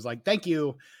it was like, thank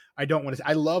you. I don't want to.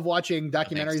 I love watching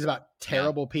documentaries about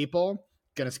terrible people.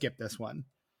 Gonna skip this one.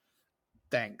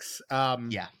 Thanks.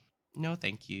 Yeah. No,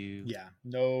 thank you. Yeah.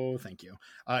 No, thank you.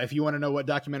 If you want to know what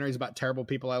documentaries about terrible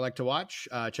people I like to watch,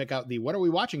 check out the What Are We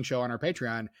Watching show on our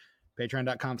Patreon,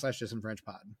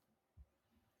 patreon.com/disenfranchpod.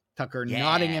 Tucker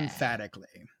nodding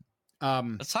emphatically.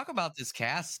 Let's talk about this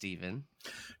cast, Stephen.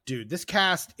 Dude, this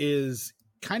cast is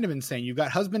kind of insane. You've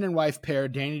got husband and wife pair,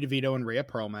 Danny DeVito and Rhea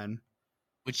Perlman.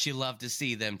 Which you love to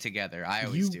see them together. I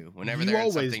always do. Whenever they're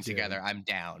in something together, I'm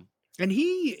down. And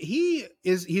he's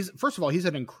first of all, he's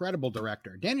an incredible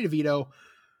director. Danny DeVito.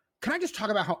 Can I just talk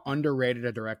about how underrated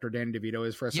a director Danny DeVito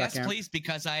is for a second? Yes, please,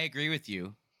 because I agree with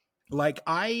you. Like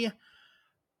I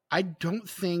don't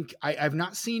think I've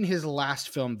not seen his last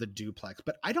film, The Duplex,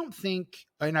 but I don't think,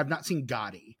 and I've not seen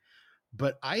Gotti,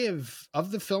 but I have,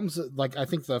 of the films, like I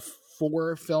think the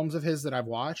 4 films of his that I've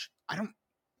watched,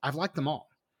 I've liked them all.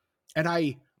 And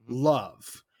I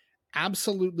love,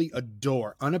 absolutely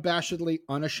adore, unabashedly,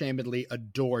 unashamedly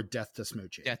adore Death to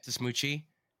Smoochy. Death to Smoochy?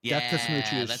 Yeah, Death to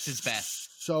Smoochy is that's his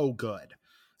best. So good.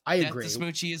 I agree. Death to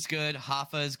Smoochy is good.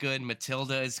 Hoffa is good.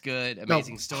 Matilda is good.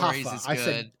 Amazing Stories Hoffa. is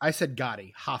good. I said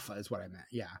Gotti. Hoffa is what I meant.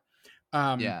 Yeah.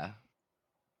 Yeah.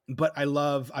 But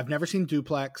I've never seen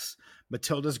Duplex.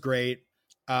 Matilda's great.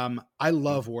 I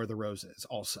love War of the Roses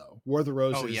also. War of the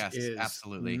Roses is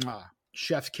absolutely.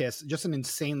 Chef's kiss. Just an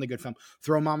insanely good film.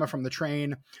 Throw Mama from the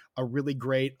Train, a really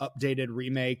great updated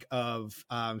remake of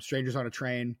Strangers on a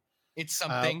Train. It's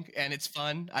something and it's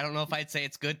fun. I don't know if I'd say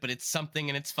it's good, but it's something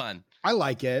and it's fun. I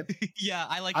like it. Yeah,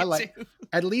 I like it too.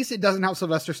 At least it doesn't have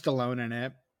Sylvester Stallone in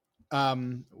it. I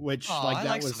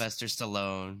like Sylvester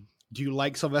Stallone. Do you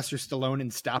like Sylvester Stallone in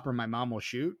Stop or My Mom Will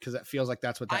Shoot? Because that feels like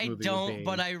that's what that movie would be. I don't,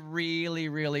 but I really,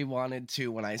 really wanted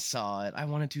to when I saw it. I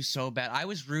wanted to so bad. I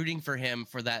was rooting for him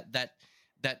for that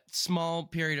small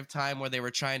period of time where they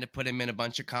were trying to put him in a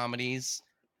bunch of comedies.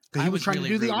 He was trying to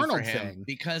do the Arnold thing.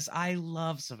 Because I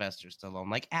love Sylvester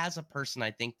Stallone. Like, as a person,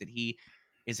 I think that he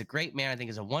is a great man. I think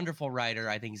he's a wonderful writer.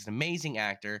 I think he's an amazing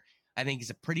actor. I think he's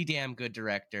a pretty damn good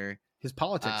director. His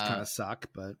politics kind of suck,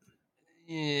 but...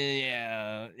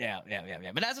 Yeah.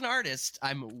 But as an artist,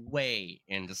 I'm way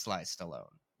into Sly Stallone.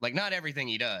 Like, not everything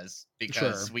he does,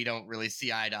 because we don't really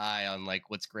see eye to eye on like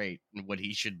what's great and what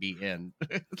he should be in.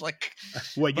 Like,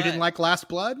 what, you didn't like Last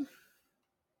Blood?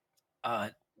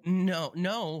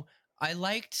 No. I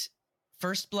liked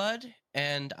First Blood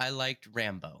and I liked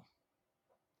Rambo.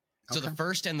 So the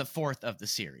first and the fourth of the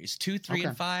series. 2, 3,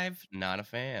 and 5, not a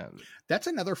fan. That's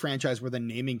another franchise where the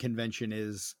naming convention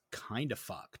is kind of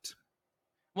fucked.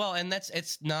 Well, and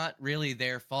it's not really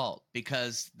their fault,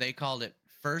 because they called it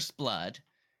First Blood,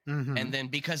 and then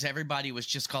because everybody was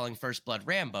just calling First Blood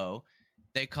Rambo,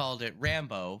 they called it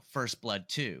Rambo First Blood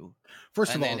 2.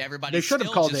 First of all, everybody they should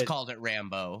have called it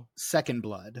Rambo Second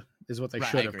Blood is what they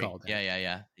should have called it.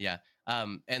 Yeah.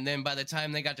 And then by the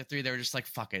time they got to 3, they were just like,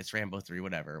 fuck it, it's Rambo 3,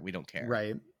 whatever, we don't care.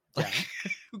 Right. Like,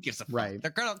 who gives a fuck? Right.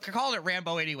 They're gonna call it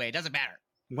Rambo anyway, it doesn't matter.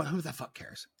 Well, who the fuck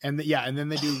cares? And and then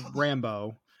they do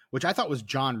Rambo, which I thought was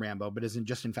John Rambo, but isn't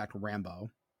just in fact Rambo.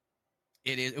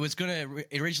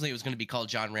 Originally it was gonna be called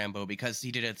John Rambo because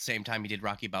he did it at the same time he did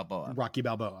Rocky Balboa.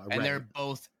 And they're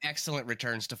both excellent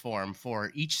returns to form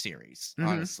for each series,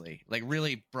 honestly. Like,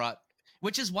 really brought,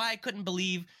 which is why I couldn't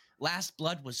believe Last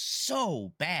Blood was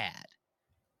so bad.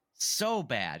 So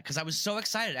bad. Because I was so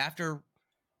excited after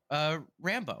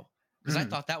Rambo. Because I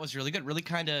thought that was really good. Really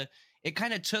it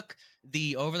kind of took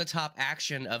the over-the-top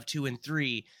action of 2 and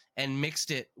 3 and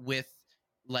mixed it with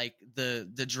like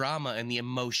the drama and the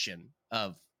emotion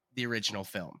of the original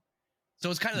film. So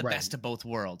it's kind of the best of both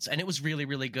worlds, and it was really,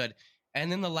 really good.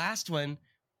 And then the last one,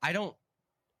 I don't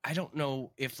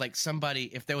know if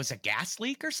if there was a gas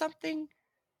leak or something,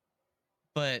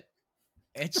 but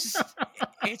it's just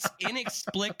it's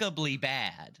inexplicably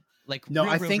bad. Like,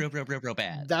 I think real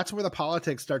bad. That's where the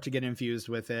politics start to get infused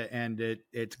with it, and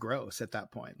it's gross at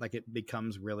that point. Like, it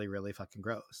becomes really, really fucking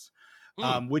gross.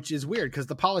 which is weird because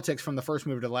the politics from the first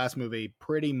movie to the last movie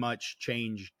pretty much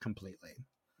change completely.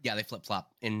 Yeah, they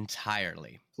flip-flop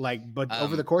entirely. But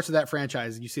over the course of that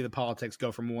franchise, you see the politics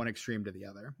go from one extreme to the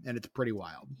other, and it's pretty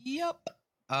wild. Yep.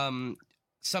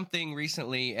 Something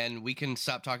recently, and we can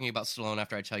stop talking about Stallone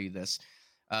after I tell you this.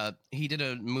 He did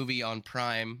a movie on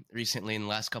Prime recently in the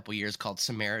last couple of years called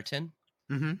Samaritan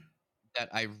that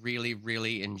I really,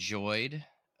 really enjoyed,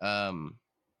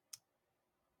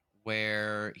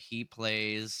 where he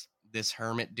plays this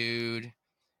hermit dude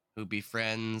who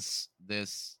befriends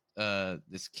this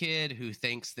kid who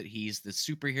thinks that he's the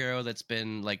superhero that's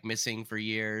been like missing for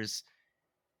years.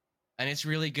 And it's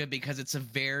really good because it's a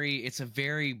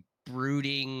very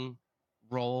brooding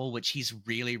role, which he's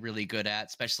really, really good at,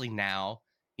 especially now.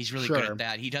 He's really good at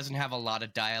that. He doesn't have a lot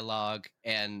of dialogue,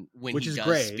 and when he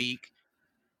does speak,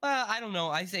 I don't know.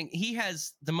 I think he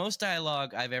has the most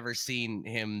dialogue I've ever seen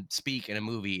him speak in a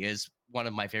movie is one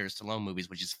of my favorite Stallone movies,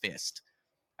 which is Fist.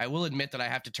 I will admit that I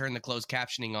have to turn the closed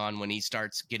captioning on when he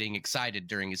starts getting excited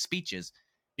during his speeches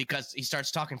because he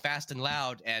starts talking fast and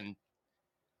loud and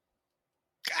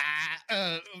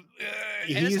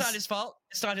it's not his fault.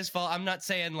 It's not his fault. I'm not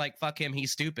saying like fuck him,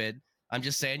 he's stupid. I'm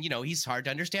just saying, he's hard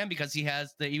to understand because he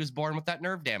was born with that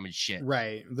nerve damage shit.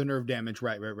 Right. The nerve damage.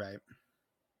 Right. So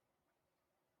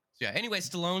yeah. Anyway,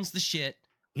 Stallone's the shit.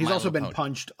 He's also been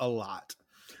punched a lot.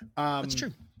 That's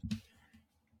true. You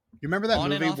remember that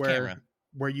movie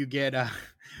where you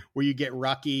get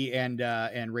Rocky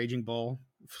and Raging Bull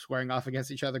squaring off against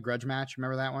each other, grudge match?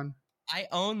 Remember that one? I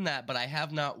own that, but I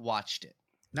have not watched it.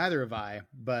 Neither have I.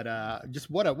 But just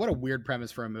what a weird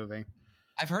premise for a movie.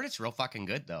 I've heard it's real fucking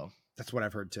good though. That's what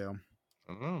I've heard too.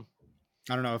 Mm-hmm.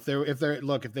 I don't know if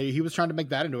he was trying to make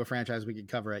that into a franchise, we could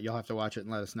cover it. You'll have to watch it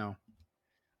and let us know.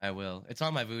 I will. It's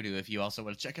on my Vudu if you also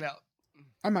want to check it out.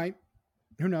 I might.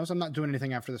 Who knows? I'm not doing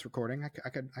anything after this recording. I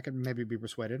could maybe be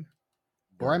persuaded.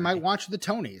 Or I might watch the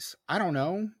Tonys. I don't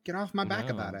know. Get off my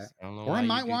back about it. Or I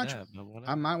might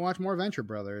watch more Venture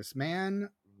Brothers. Man,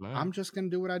 I'm just gonna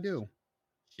do what I do.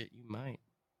 Shit, you might.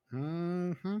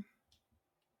 Mm-hmm.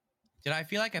 Did I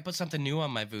feel like I put something new on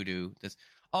my Vudu? It's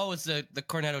the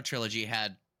Cornetto trilogy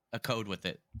had a code with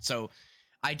it. So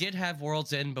I did have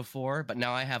World's End before, but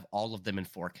now I have all of them in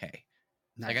 4K.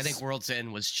 Nice. Like I think World's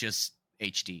End was just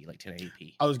HD, like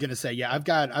 1080p. I was gonna say, yeah, I've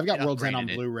got World's End on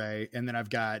Blu-ray, and then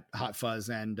I've got Hot Fuzz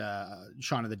and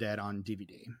Shaun of the Dead on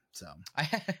DVD. So I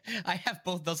have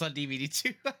both those on DVD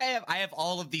too. I have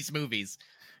all of these movies.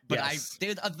 But yes.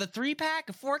 The 3-pack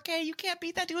of 4K, you can't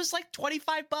beat that. Dude, it's like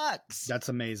 $25. That's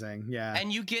amazing. Yeah.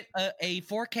 And you get a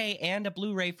 4K and a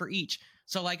Blu-ray for each.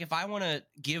 So like if I want to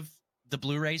give the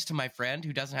Blu-rays to my friend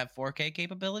who doesn't have 4K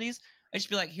capabilities, I just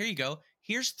be like, here you go.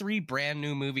 Here's 3 brand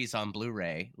new movies on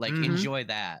Blu-ray. Like enjoy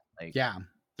that. Like 3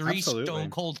 absolutely. Stone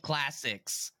Cold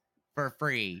classics for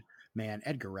free. Man,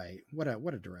 Edgar Wright. What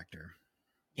a director.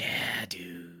 Yeah,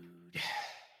 dude.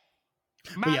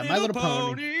 My Little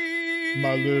Pony.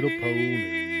 My Little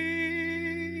Pony.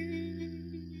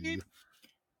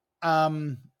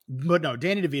 But no,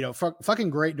 Danny DeVito, fucking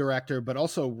great director, but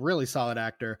also really solid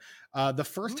actor. The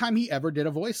first time he ever did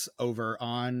a voiceover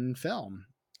on film.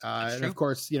 And of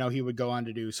course, he would go on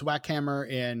to do Swackhammer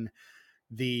in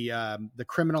the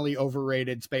criminally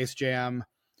overrated Space Jam.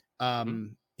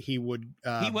 He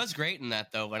was great in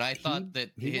that though, and I thought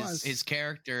that his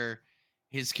character.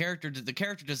 The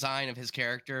character design of his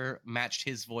character matched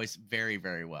his voice very,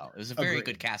 very well. It was a very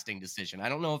good casting decision. I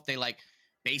don't know if they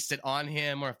based it on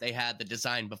him or if they had the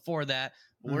design before that,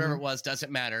 but whatever it was,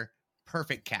 doesn't matter.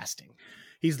 Perfect casting.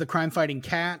 He's the crime-fighting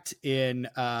cat in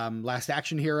Last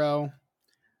Action Hero,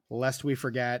 Lest We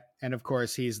Forget, and of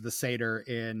course, he's the satyr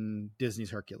in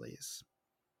Disney's Hercules.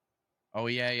 Oh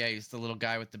yeah, he's the little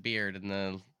guy with the beard and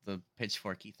the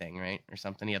pitchforky thing, right, or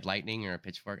something. He had lightning or a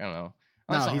pitchfork. I don't know.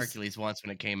 I saw Hercules once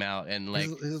when it came out, and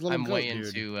I'm way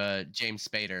into James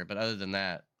Spader, but other than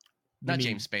that,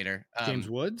 James Spader. James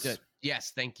Woods?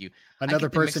 Yes, thank you. Another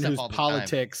person whose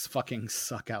politics fucking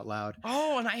suck out loud.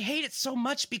 Oh, and I hate it so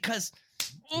much because,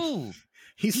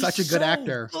 he's such a good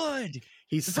actor. Good.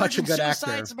 He's such a good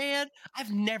actor. Man,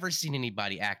 I've never seen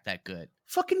anybody act that good.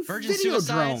 Fucking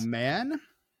Videodrome, man.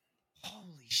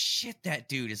 Holy shit, that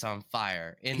dude is on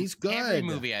fire. He's good. Every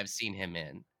movie I've seen him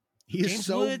in. He's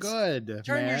so Woods, good.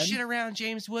 Turn your shit around,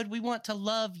 James Wood. We want to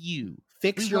love you.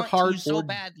 Fix your heart or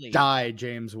die,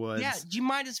 James Woods. Yeah, you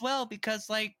might as well because,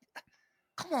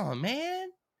 come on, man.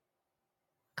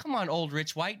 Come on, old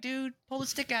rich white dude. Pull the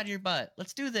stick out of your butt.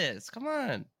 Let's do this. Come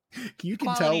on. You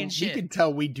can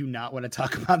tell we do not want to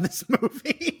talk about this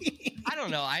movie. I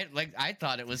don't know. I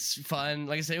thought it was fun.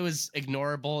 Like I said, it was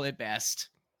ignorable at best.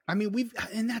 I mean,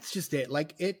 and that's just it.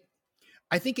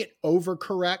 I think it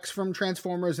overcorrects from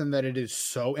Transformers and that it is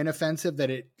so inoffensive that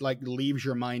it like leaves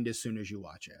your mind as soon as you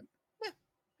watch it.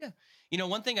 Yeah. You know,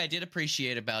 one thing I did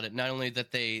appreciate about it, not only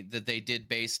that they did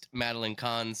based Madeline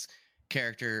Kahn's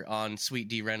character on Sweet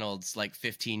D Reynolds like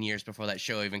 15 years before that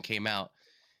show even came out.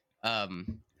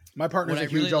 My partner's a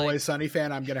huge Always Sunny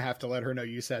fan. I'm gonna have to let her know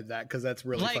you said that because that's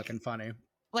really fucking funny.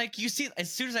 Like, you see,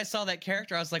 as soon as I saw that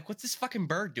character, I was like, "What's this fucking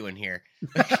bird doing here?"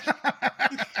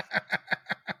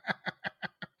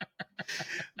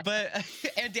 But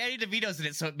and Danny DeVito's in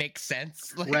it, so it makes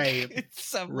sense. Like, right. It's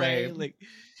some way. Like,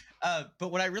 but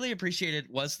what I really appreciated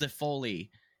was the Foley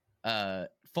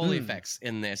effects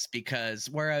in this, because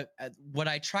what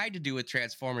I tried to do with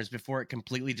Transformers before it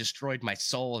completely destroyed my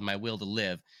soul and my will to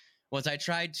live was I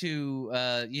tried to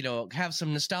have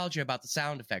some nostalgia about the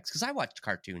sound effects, because I watched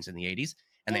cartoons in the 80s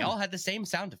and they all had the same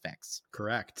sound effects.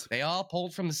 Correct. They all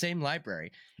pulled from the same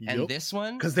library. Yep. And this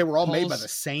one, because they were all made by the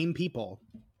same people.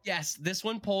 Yes, this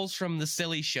one pulls from the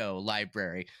Silly Show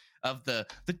library of the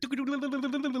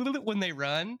when they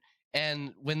run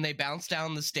and when they bounce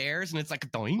down the stairs, and it's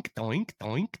like doink, doink,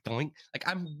 doink, doink. Like,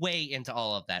 I'm way into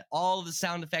all of that. All of the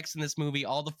sound effects in this movie,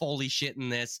 all the Foley shit in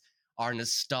this are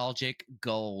nostalgic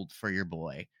gold for your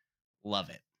boy.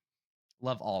 Love it.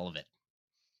 Love all of it.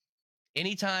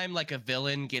 Anytime like a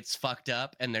villain gets fucked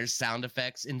up and there's sound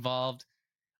effects involved,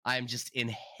 I'm just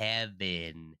in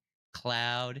heaven.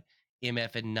 Cloud,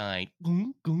 MF and 9.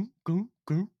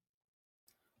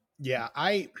 Yeah,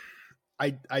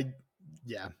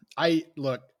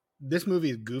 look, this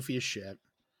movie is goofy as shit.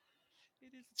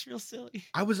 It is. It's real silly.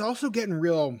 I was also getting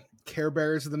real Care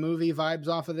Bears of the movie vibes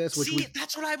off of this.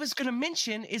 That's what I was going to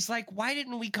mention, is like, why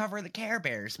didn't we cover the Care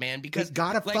Bears, man? Because it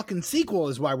got a fucking sequel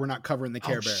is why we're not covering the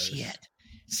Care Bears. Shit.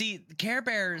 See, Care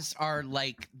Bears are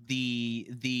like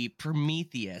the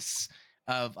Prometheus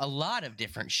of a lot of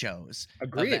different shows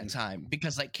of that time,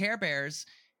 because like Care Bears,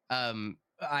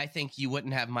 I think you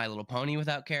wouldn't have My Little Pony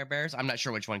without Care Bears. I'm not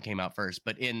sure which one came out first,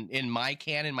 but in my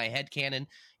canon, my head canon,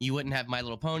 you wouldn't have My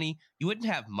Little Pony. You wouldn't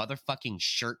have motherfucking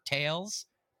Shirt Tails.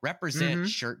 Represent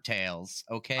Shirt Tails,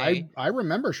 okay? I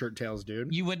remember Shirt Tails, dude.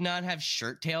 You would not have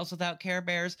Shirt Tails without Care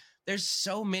Bears. There's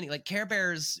so many. Like, Care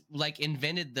Bears like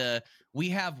invented we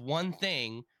have one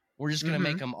thing, we're just going to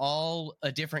make them all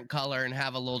a different color and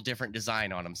have a little different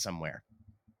design on them somewhere.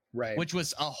 Right. Which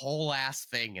was a whole ass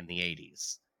thing in the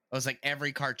 80s. It was like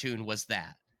every cartoon was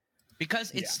that. Because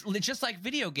it's just like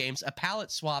video games, a palette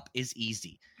swap is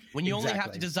easy. When you only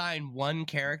have to design one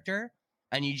character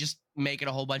and you just make it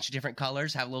a whole bunch of different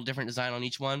colors, have a little different design on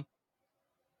each one,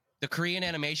 the Korean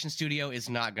animation studio is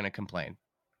not going to complain.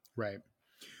 Right.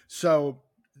 So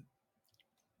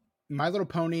My Little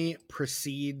Pony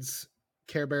precedes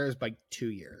Care Bears by 2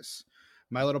 years.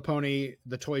 My Little Pony,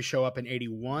 the toys show up in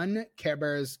 81. Care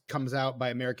Bears comes out by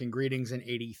American Greetings in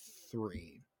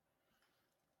 83.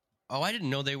 Oh, I didn't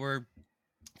know they were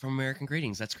from American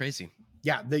Greetings. That's crazy.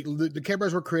 Yeah, the Care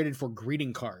Bears were created for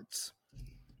greeting cards.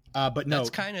 But no,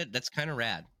 that's kind of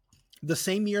rad. The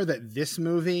same year that this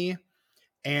movie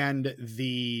and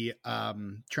the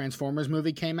Transformers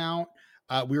movie came out,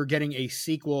 we were getting a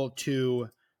sequel to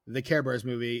the Care Bears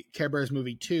movie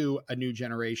 2, A New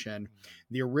Generation.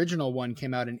 The original one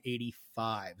came out in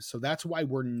 85. So that's why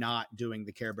we're not doing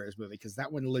the Care Bears movie, because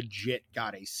that one legit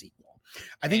got a sequel.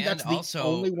 I think that's the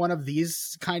only one of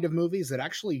these kind of movies that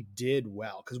actually did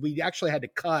well, because we actually had to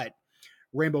cut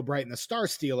Rainbow Bright and the Star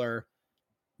Stealer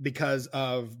because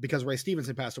Ray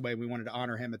Stevenson passed away, and we wanted to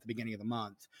honor him at the beginning of the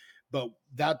month. But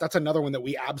that's another one that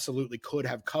we absolutely could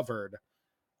have covered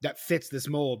that fits this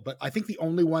mold. But I think the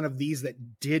only one of these that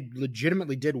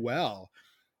legitimately did well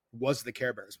was the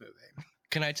Care Bears movie.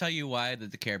 Can I tell you why the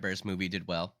Care Bears movie did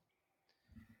well?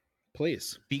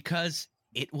 Please. Because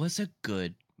it was a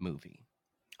good movie.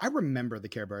 I remember the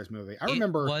Care Bears movie.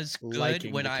 It was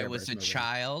good when I was a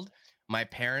child. My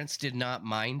parents did not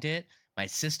mind it. My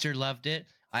sister loved it.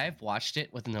 I've watched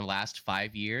it within the last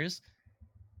 5 years,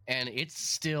 and it's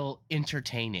still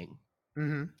entertaining.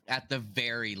 At the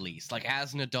very least. Like,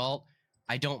 as an adult,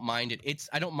 I don't mind it.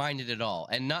 I don't mind it at all.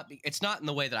 And it's not in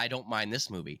the way that I don't mind this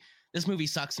movie. This movie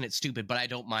sucks and it's stupid, but I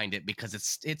don't mind it because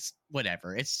it's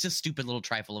whatever. It's just stupid little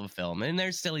trifle of a film, and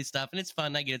there's silly stuff, and it's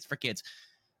fun. I get it's for kids.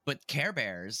 But Care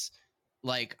Bears,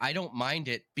 like, I don't mind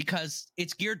it because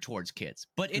it's geared towards kids,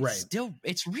 but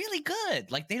it's really good.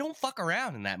 Like, they don't fuck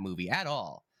around in that movie at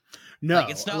all. No,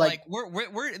 like, it's not like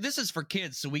we're this is for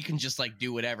kids, so we can just like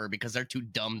do whatever because they're too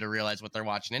dumb to realize what they're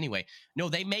watching anyway. No,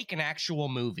 they make an actual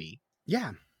movie.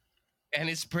 Yeah. And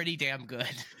it's pretty damn good.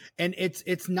 And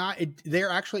it's not,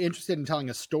 they're actually interested in telling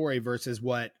a story versus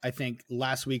what I think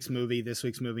last week's movie, this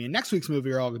week's movie, and next week's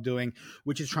movie are all doing,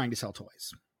 which is trying to sell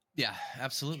toys. Yeah,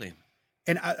 absolutely.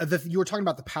 And you were talking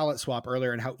about the palette swap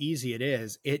earlier and how easy it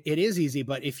is. It is easy,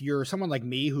 but if you're someone like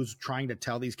me who's trying to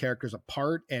tell these characters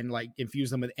apart and like infuse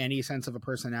them with any sense of a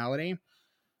personality,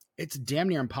 it's damn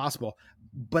near impossible.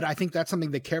 But I think that's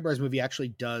something that Care Bears movie actually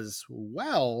does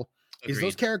well. Agreed. Is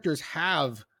those characters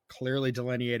have clearly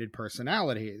delineated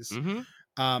personalities.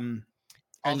 Mm-hmm.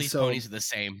 All these ponies are the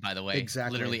same, by the way.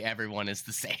 Exactly. Literally everyone is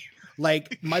the same.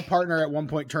 Like my partner at one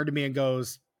point turned to me and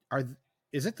goes,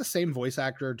 is it the same voice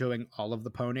actor doing all of the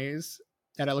ponies?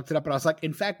 And I looked it up and I was like,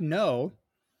 in fact, no.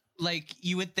 Like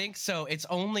you would think so. It's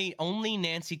only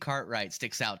Nancy Cartwright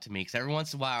sticks out to me because every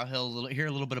once in a while he'll hear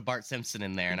a little bit of Bart Simpson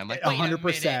in there, and I'm like,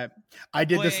 100%. I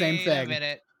did the same thing.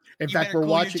 In fact, we're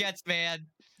watching Jets, man.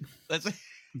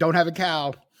 Don't have a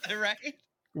cow. Right.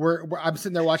 I'm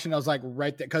sitting there watching. I was like,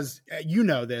 right there, because you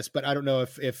know this, but I don't know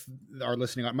if our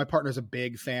listening. My partner's a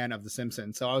big fan of The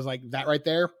Simpsons, so I was like, that right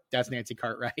there, that's Nancy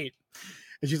Cartwright.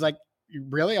 And she's like,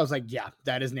 really? I was like, yeah,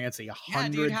 that is Nancy. 100%. Yeah,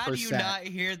 dude, how do you not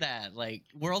hear that? Like,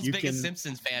 world's biggest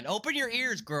Simpsons fan. Open your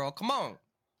ears, girl. Come on.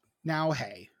 Now,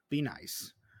 hey, be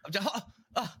nice.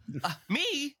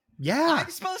 Me? Yeah. I'm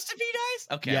supposed to be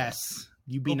nice? Okay. Yes.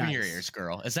 You be nice. Open your ears,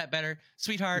 girl. Is that better?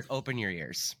 Sweetheart, open your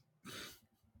ears.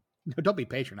 No, don't be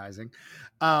patronizing.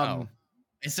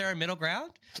 Is there a middle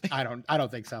ground? I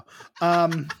don't think so.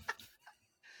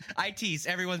 I tease.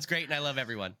 Everyone's great and I love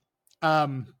everyone.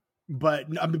 But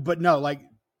no, like,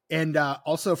 and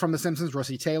also from The Simpsons,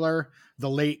 Russi Taylor, the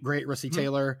late great Russi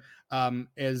Taylor,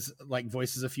 is like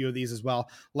voices a few of these as well.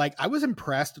 Like I was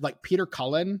impressed. Like Peter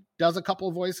Cullen does a couple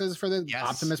of voices for the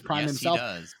Optimus Prime himself, he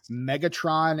does.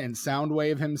 Megatron and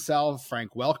Soundwave himself,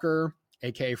 Frank Welker,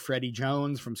 aka Freddie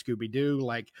Jones from Scooby-Doo,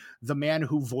 like the man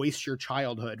who voiced your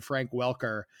childhood, Frank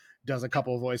Welker, does a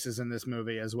couple of voices in this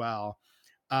movie as well.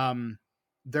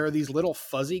 There are these little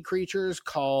fuzzy creatures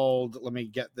called, let me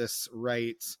get this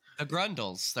right. The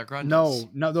Grundles. They're Grundles.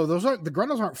 No, those aren't, the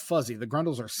Grundles aren't fuzzy. The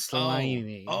Grundles are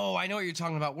slimy. Oh, I know what you're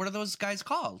talking about. What are those guys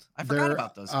called? I forgot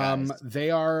about those guys. They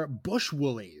are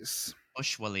Bushwoolies.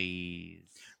 Bushwoolies.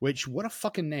 Which, what a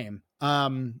fucking name.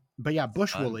 But yeah,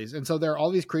 Bushwoolies. And so there are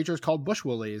all these creatures called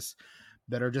Bushwoolies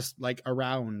that are just like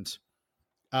around.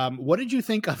 What did you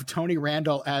think of Tony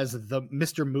Randall as the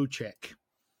Mr. Moochick?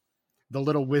 The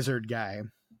little wizard guy.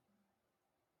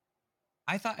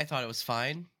 I thought it was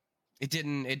fine. It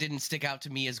didn't stick out to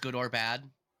me as good or bad.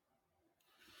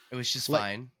 It was just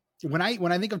fine. When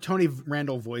I think of Tony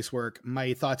Randall voice work,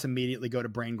 my thoughts immediately go to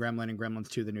Brain Gremlin and Gremlins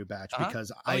 2: The New Batch,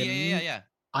 because I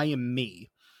am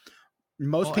me.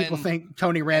 Most people think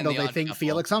Tony Randall, they think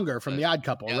Felix Unger from The Odd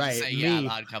Couple, right? The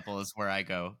Odd Couple is where I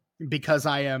go. Because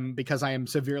I am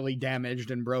severely damaged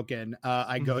and broken,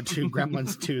 I go to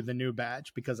Gremlins 2: The New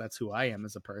Batch, because that's who I am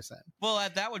as a person. Well,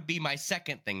 that would be my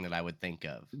second thing that I would think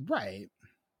of. Right.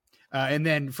 And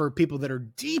then for people that are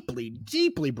deeply,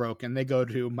 deeply broken, they go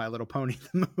to My Little Pony,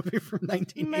 the movie from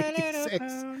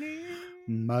 1986.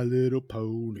 My Little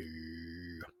Pony.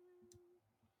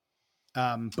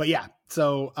 But yeah,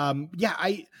 so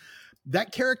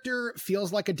that character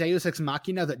feels like a Deus Ex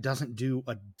Machina that doesn't do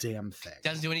a damn thing.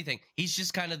 Doesn't do anything. He's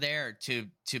just kind of there to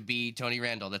be Tony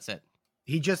Randall. That's it.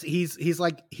 He's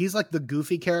like the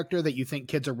goofy character that you think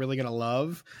kids are really gonna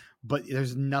love, but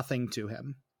there's nothing to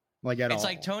him, like at all. It's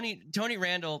like Tony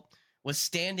Randall was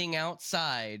standing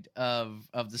outside of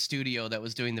the studio that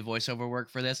was doing the voiceover work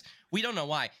for this. We don't know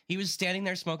why. He was standing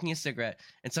there smoking a cigarette,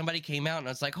 and somebody came out and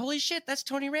I was like, holy shit, that's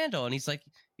Tony Randall. And he's like,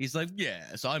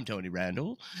 yes, I'm Tony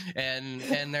Randall. And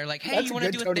they're like, hey, you want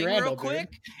to do a thing real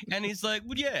quick? And he's like,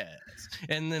 well, yes.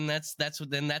 And then that's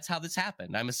how this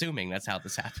happened. I'm assuming that's how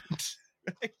this happened.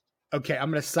 Okay,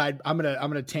 I'm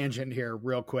gonna tangent here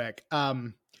real quick.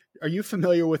 Are you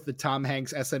familiar with the Tom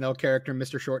Hanks SNL character,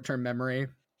 Mr. Short-Term Memory?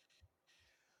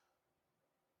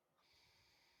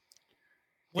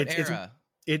 What era?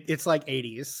 It's like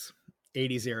 80s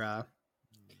era.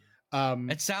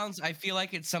 I feel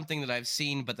like it's something that I've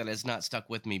seen, but that has not stuck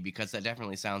with me, because that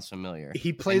definitely sounds familiar.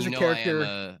 He plays a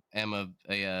character. I am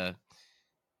a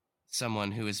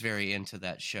someone who is very into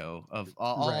that show, of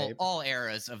all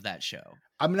eras of that show.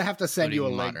 I'm gonna have to send you a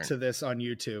link to this on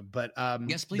YouTube, but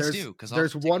yes, please do. Because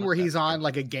there's one where he's on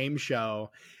like a game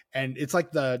show, and it's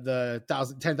like the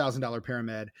 $10,000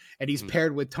 pyramid, and he's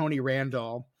paired with Tony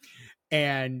Randall.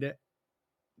 And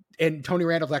Tony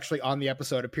Randall's actually on the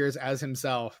episode, appears as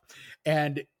himself,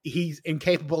 and he's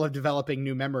incapable of developing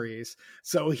new memories.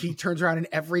 So he turns around, and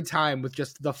every time, with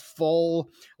just the full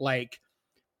like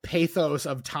pathos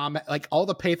of Tom, like all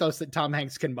the pathos that Tom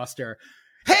Hanks can muster,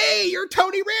 hey, you're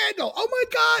Tony Randall. Oh my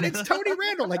God, it's Tony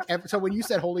Randall. Like, so when you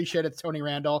said, holy shit, it's Tony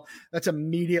Randall, that's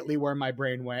immediately where my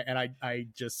brain went. And I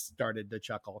just started to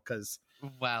chuckle because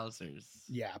wowzers.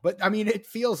 Yeah. But I mean, it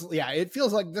feels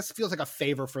like this feels like a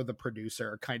favor for the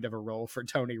producer, kind of a role for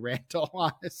Tony Randall,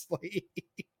 honestly.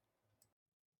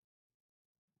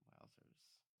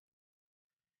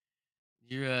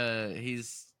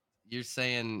 Wowzers. You're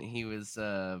saying he was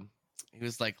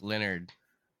like Leonard.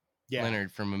 Yeah.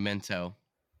 Leonard from Memento.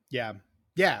 Yeah.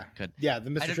 Good. Yeah, the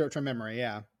Mr. Short-Term Memory,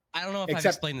 yeah. I don't know if I've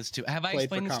explained this to you. Have I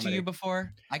explained this to you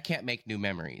before? I can't make new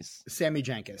memories. Sammy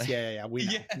Jenkins. Yeah. We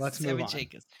know. Yes, let's move on.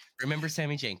 Jenkins. Remember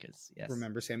Sammy Jenkins. Yes.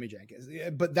 Remember Sammy Jenkins. Yeah,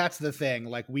 but that's the thing.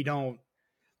 Like, we don't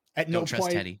no trust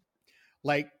point, Teddy.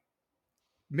 Like,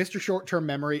 Mr. Short-Term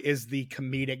Memory is the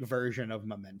comedic version of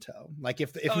Memento. Like,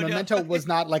 if Memento was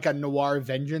not like a noir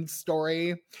vengeance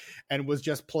story and was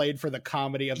just played for the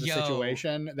comedy of the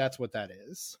situation, that's what that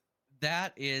is.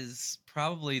 That is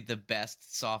probably the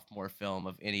best sophomore film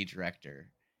of any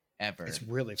director ever. It's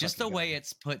really just the way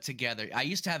it's put together. I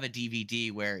used to have a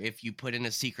DVD where if you put in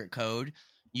a secret code,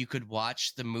 you could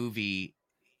watch the movie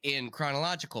in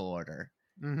chronological order.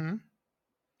 Mm-hmm.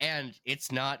 And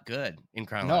it's not good in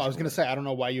chronological order. No, I was going to say, I don't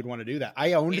know why you'd want to do that.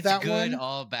 I owned that one. It's good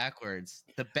all backwards.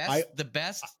 The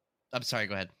best. I'm sorry,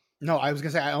 go ahead. No, I was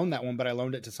going to say I owned that one, but I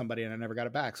loaned it to somebody and I never got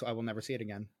it back, so I will never see it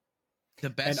again. The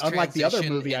best, and unlike the other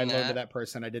movie I loaned to that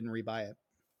person, I didn't rebuy it.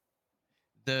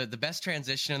 The best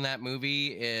transition in that movie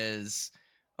is,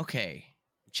 okay,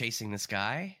 chasing this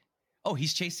guy. Oh,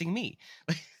 he's chasing me.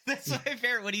 That's my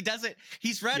favorite. When he does it,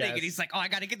 he's running and he's like, oh, I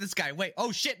got to get this guy. Wait,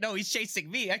 oh shit, no, he's chasing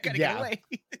me. I got to get away.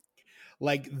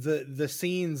 Like the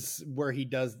scenes where he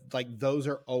does, like, those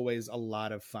are always a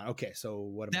lot of fun. Okay, so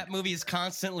what? That movie is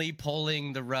constantly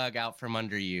pulling the rug out from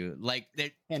under you, like,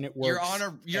 and it works.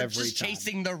 You're just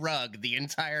chasing the rug the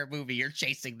entire movie. You're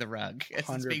chasing the rug.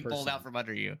 It's being pulled out from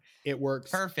under you. It works.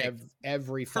 Perfect.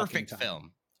 Every fucking time.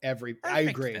 Film. I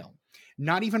agree. Film.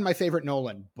 Not even my favorite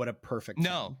Nolan, but a perfect.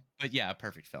 Film. But yeah, a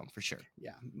perfect film for sure.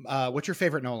 Yeah. What's your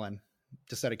favorite Nolan?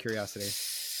 Just out of curiosity.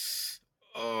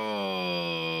 Oh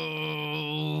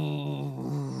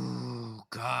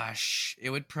gosh, it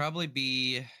would probably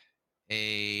be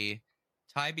a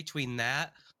tie between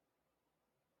that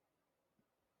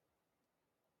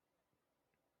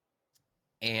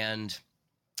and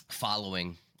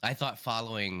Following. I thought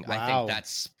Following. Wow. I think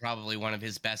that's probably one of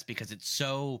his best because it's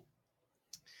so,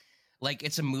 like,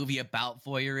 it's a movie about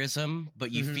voyeurism,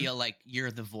 but you feel like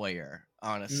you're the voyeur.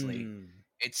 Honestly,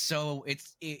 it's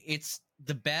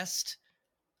the best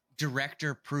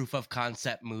director proof of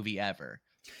concept movie ever.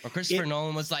 Or Christopher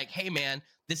Nolan was like, hey man,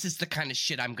 this is the kind of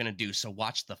shit I'm gonna do, so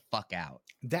watch the fuck out.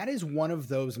 That is one of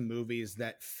those movies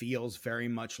that feels very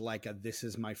much like a this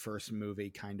is my first movie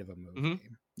kind of a movie.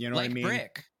 You know like what I mean?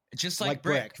 Brick. Just like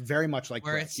Brick. Very much like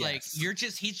where Brick. It's like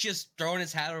he's just throwing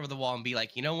his hat over the wall and be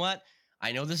like, you know what?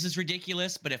 I know this is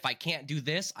ridiculous, but if I can't do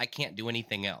this, I can't do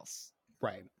anything else.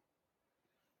 Right.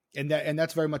 And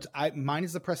that's very much mine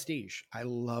is The Prestige. I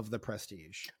love The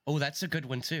Prestige. Oh, that's a good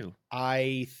one too.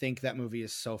 I think that movie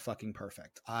is so fucking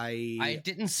perfect. I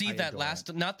didn't see that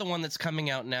last, not the one that's coming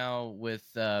out now with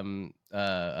fucking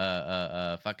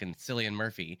Cillian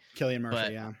Murphy. Cillian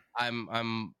Murphy, yeah.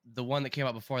 I'm the one that came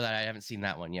out before that. I haven't seen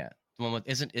that one yet. The one with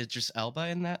isn't Idris Elba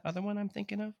in that other one I'm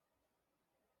thinking of?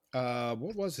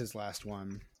 What was his last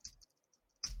one?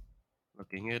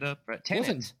 Looking it up.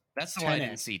 Tenet. That's the one I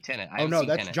didn't see. Tenet. That's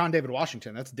Tenet. John David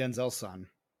Washington. That's Denzel's son.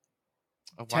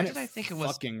 Why Tenet did I think it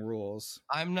was fucking rules?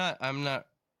 I'm not a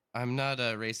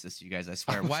racist, you guys. I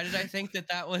swear. Why did I think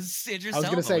that was Idris Elba? I was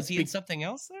going to say, was he in something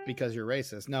else there? Because you're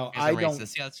racist. No, I don't.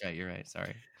 Racist. Yeah, that's right. You're right.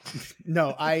 Sorry.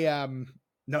 No,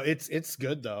 no, it's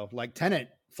good though. Like Tenet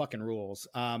fucking rules.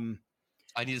 I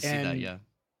need to see that. Yeah.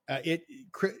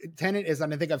 Tenet is,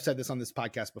 and I think I've said this on this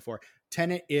podcast before.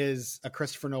 Tenet is a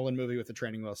Christopher Nolan movie with the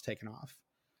training wheels taken off.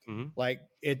 Like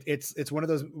it's one of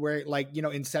those where, like, you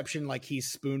know, Inception, like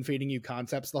he's spoon feeding you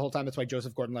concepts the whole time. That's why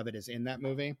Joseph Gordon-Levitt is in that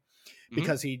movie,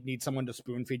 because he needs someone to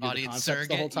spoon feed you the concepts surrogate,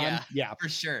 the whole time. Yeah, for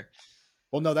sure.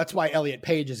 Well, no, that's why Elliot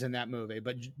Page is in that movie,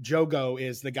 but Jogo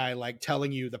is the guy like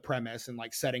telling you the premise and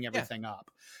like setting everything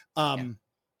up.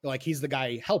 Like he's the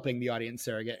guy helping the audience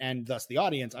surrogate, and thus the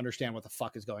audience understand what the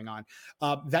fuck is going on.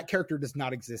 That character does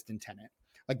not exist in Tenet.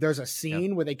 Like there's a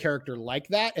scene with a character like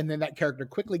that, and then that character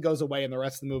quickly goes away, and the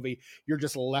rest of the movie you're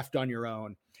just left on your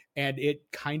own, and it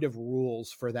kind of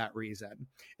rules for that reason.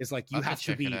 It's like you have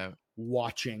to be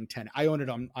watching Tenet. I own it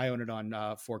on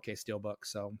 4K Steelbook,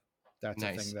 so that's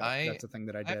nice. That's a thing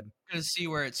that I did. I'm gonna see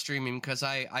where it's streaming because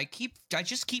I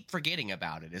just keep forgetting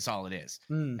about it. Is all it is.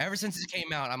 Ever since it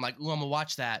came out, I'm like, ooh, I'm gonna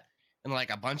watch that. and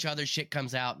like a bunch of other shit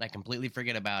comes out and I completely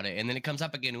forget about it, and then it comes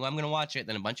up again. I'm gonna watch it.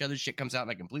 Then a bunch of other shit comes out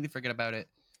and I completely forget about it.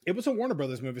 It was a Warner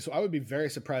Brothers movie, so I would be very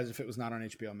surprised if it was not on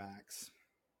HBO Max.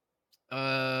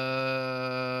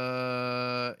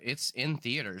 It's in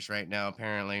theaters right now,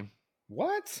 apparently.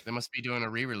 What? They must be doing a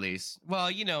re-release. Well,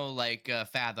 you know, like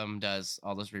Fathom does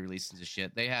all those re-releases of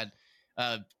shit. They had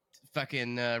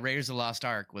fucking Raiders of the Lost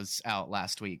Ark was out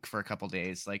last week for a couple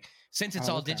days. Like, since it's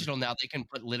all digital now, they can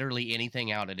put literally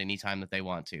anything out at any time that they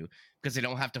want to, because they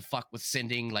don't have to fuck with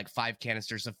sending like 5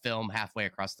 canisters of film halfway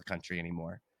across the country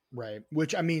anymore. Right.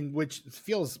 Which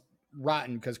feels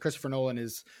rotten, because Christopher Nolan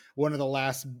is one of the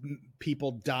last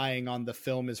people dying on the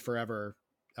film is forever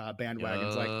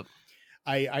bandwagons. Like,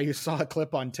 I saw a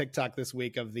clip on TikTok this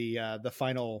week of the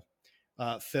final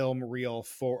film reel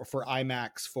for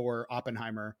IMAX for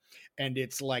Oppenheimer, and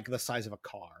it's like the size of a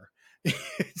car.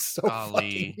 It's so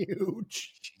fucking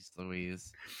huge. Jeez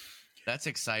Louise. That's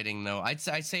exciting, though. I'd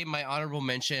say my honorable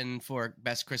mention for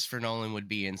best Christopher Nolan would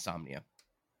be Insomnia.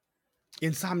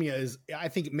 Insomnia is, I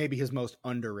think, maybe his most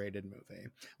underrated movie.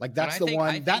 Like, that's the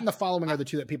one. That and The Following are the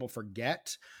two that people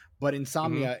forget. But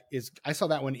Insomnia is, I saw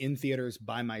that one in theaters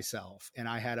by myself, and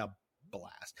I had a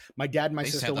blast. My dad and my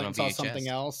sister went and saw something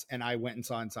else, and I went and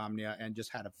saw Insomnia and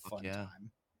just had a fun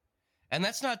time. And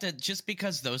that's not that just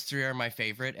because those 3 are my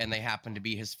favorite and they happen to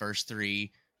be his first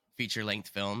 3 feature-length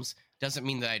films doesn't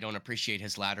mean that I don't appreciate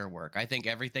his latter work. I think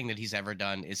everything that he's ever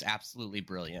done is absolutely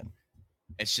brilliant.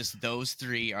 It's just those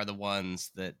 3 are the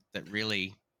ones that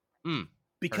really...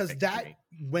 Because that,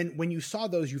 when you saw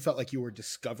those, you felt like you were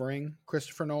discovering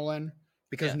Christopher Nolan,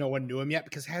 because no one knew him yet,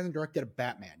 because he hasn't directed a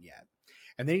Batman yet.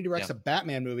 And then he directs a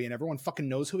Batman movie, and everyone fucking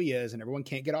knows who he is, and everyone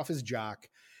can't get off his jock.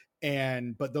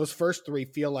 But those first 3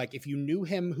 feel like, if you knew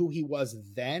him who he was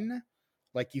then,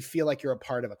 like, you feel like you're a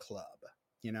part of a club,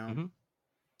 you know? Mm-hmm.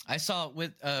 I saw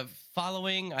with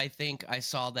Following, I think I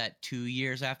saw that 2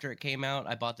 years after it came out.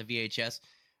 I bought the VHS,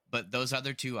 but those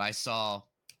other 2 I saw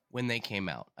when they came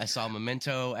out. I saw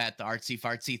Memento at the Artsy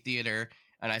Fartsy Theater,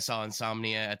 and I saw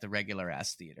Insomnia at the regular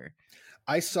ass theater.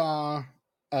 I saw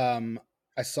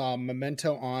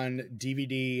Memento on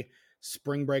DVD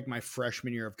spring break my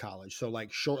freshman year of college. So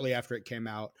like shortly after it came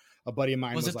out, a buddy of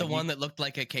mine was it the one that looked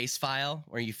like a case file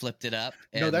where you flipped it up?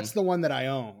 No, that's the one that I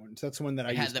owned. That's the one that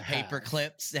I had the paper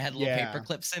clips. It had little paper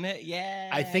clips in it. Yeah,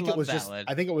 I think it was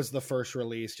I think it was the first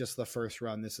release, just the first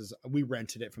run. We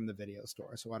rented it from the video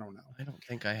store, so I don't know. I don't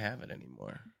think I have it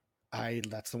anymore.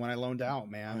 That's the one I loaned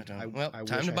out, man. Time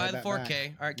to buy the 4K.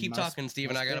 Back. All right, keep talking,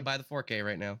 Steven. I got to buy the 4K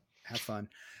right now. Have fun.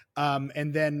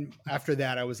 And then after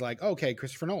that, I was like, okay,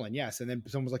 Christopher Nolan, yes. And then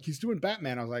someone was like, he's doing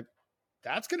Batman. I was like,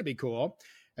 that's going to be cool.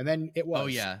 And then it was. Oh,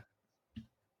 yeah.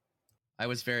 I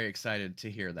was very excited to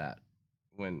hear that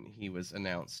when he was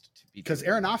announced to be. Because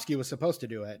Aronofsky was supposed to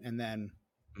do it. And then.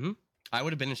 Mm-hmm. I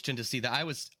would have been interested to see that. I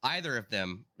was either of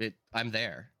them. I'm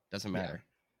there. Doesn't matter.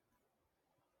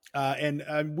 Yeah.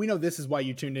 And we know this is why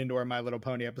you tuned into our My Little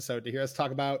Pony episode, to hear us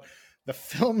talk about the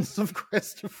films of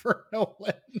Christopher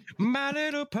Nolan. My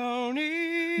Little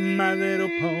Pony. My Little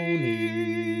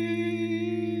Pony.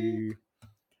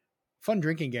 Fun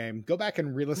drinking game. Go back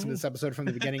and re-listen to this episode from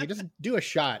the beginning and just do a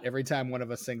shot every time one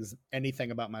of us sings anything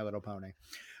about My Little Pony.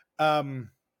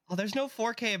 There's no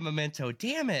 4K of Memento.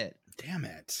 Damn it.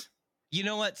 You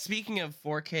know what? Speaking of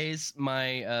 4Ks,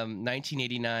 my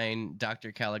 1989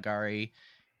 Dr. Caligari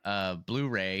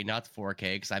Blu-ray, not the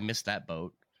 4K because I missed that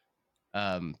boat.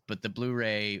 But the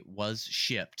Blu-ray was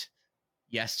shipped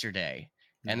yesterday.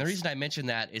 Nice. And the reason I mention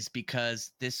that is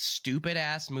because this stupid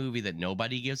ass movie that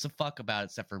nobody gives a fuck about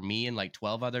except for me and like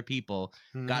 12 other people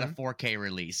got a 4K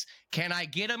release. Can I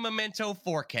get a Memento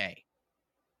 4K?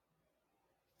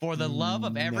 For the love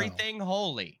of everything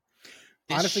holy.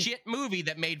 This honestly, shit movie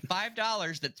that made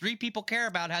 $5 that 3 people care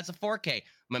about has a 4K.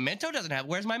 Memento doesn't have.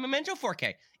 Where's my Memento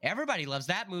 4K? Everybody loves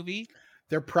that movie.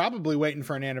 They're probably waiting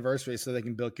for an anniversary so they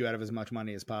can bilk you out of as much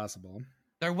money as possible.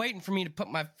 They're waiting for me to put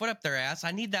my foot up their ass.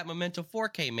 I need that Memento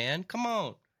 4K, man. Come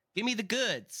on. Give me the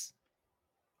goods.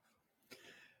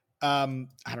 I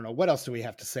don't know. What else do we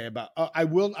have to say about... I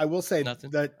will say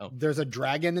that there's a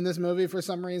dragon in this movie for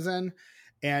some reason.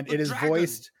 And it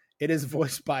is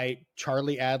voiced by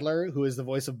Charlie Adler, who is the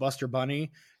voice of Buster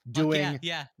Bunny, doing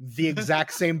the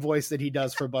exact same voice that he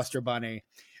does for Buster Bunny.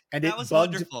 And that was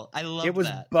wonderful. I love it. It was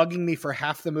bugging me for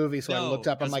half the movie. So I looked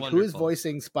up. I'm like, wonderful. Who is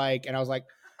voicing Spike? And I was like,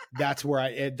 that's where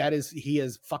he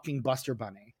is fucking Buster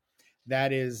Bunny.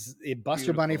 That is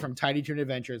Buster Bunny from Tiny Toon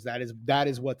Adventures. That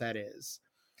is what that is.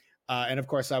 And of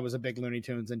course, I was a big Looney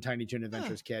Tunes and Tiny Toon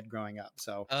Adventures kid growing up.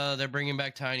 So they're bringing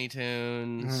back Tiny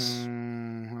Toons.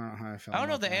 I don't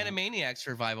know. The Animaniacs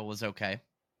revival was okay.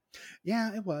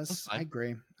 Yeah, it was. I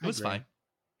agree. It was fine.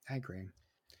 I agree.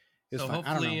 So fine.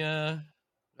 Hopefully,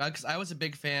 because I was a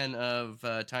big fan of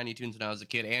Tiny Toons when I was a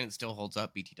kid, and it still holds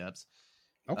up. BT Dubs.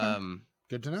 Okay.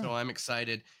 Good to know. So I'm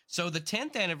excited. So the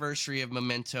 10th anniversary of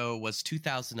Memento was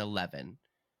 2011.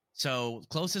 So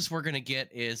closest we're gonna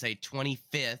get is a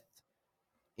 25th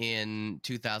in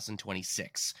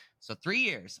 2026. So 3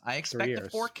 years. I expect the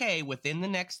 4K within the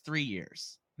next 3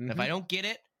 years. Mm-hmm. If I don't get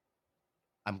it,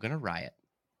 I'm gonna riot.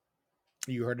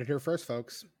 You heard it here first,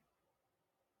 folks.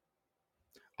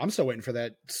 I'm still waiting for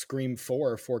that Scream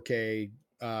 4 4K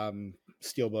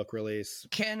Steelbook release.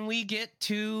 Can we get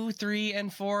 2, 3,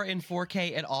 and 4 in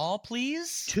 4K at all,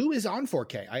 please? 2 is on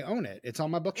 4K. I own it. It's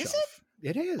on my bookshelf. Is it?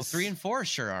 It is. Well, 3 and 4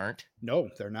 sure aren't. No,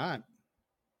 they're not.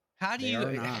 How do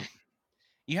you?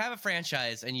 You have a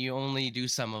franchise and you only do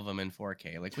some of them in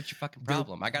 4K. Like, what's your fucking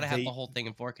problem? I gotta have the whole thing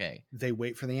in 4K. They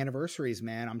wait for the anniversaries,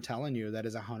 man. I'm telling you, that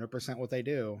is 100% what they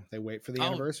do. They wait for the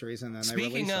anniversaries and then they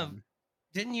release them.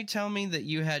 Didn't you tell me that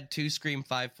you had 2 Scream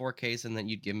 5 4Ks and that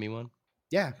you'd give me one?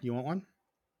 Yeah, you want one?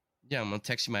 Yeah, I'm gonna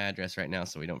text you my address right now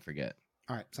so we don't forget.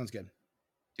 All right, sounds good.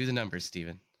 Do the numbers,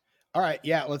 Steven. All right,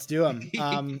 yeah, let's do them.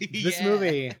 This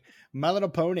movie, My Little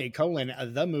Pony: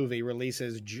 The Movie,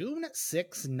 releases June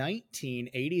 6,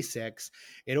 1986.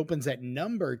 It opens at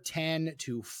number 10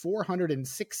 to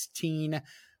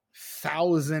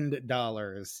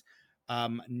 $416,000.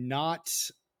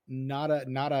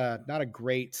 Not a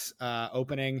great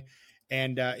opening,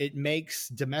 and it makes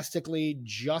domestically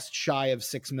just shy of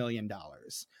 $6 million.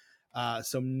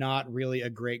 So not really a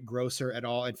great grosser at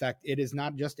all. In fact, it is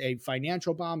not just a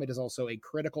financial bomb; it is also a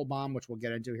critical bomb, which we'll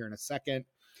get into here in a second.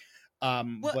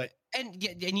 But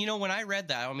you know, when I read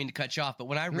that, I don't mean to cut you off, but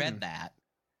when I read that,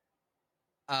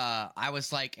 I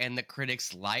was like, and the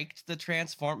critics liked the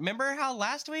Transform. Remember how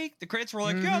last week the critics were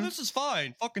like, yeah, this is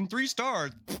fine, fucking 3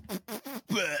 stars.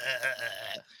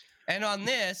 And on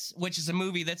this, which is a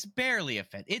movie that's barely a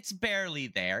fit, it's barely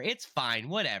there. It's fine,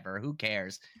 whatever. Who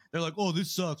cares? They're like, oh,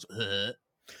 this sucks.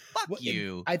 Fuck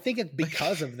you. I think it's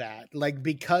because of that. Like,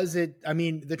 because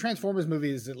the Transformers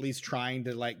movie is at least trying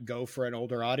to like go for an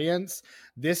older audience.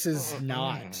 This is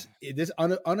not. This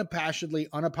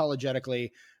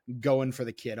unapologetically going for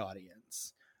the kid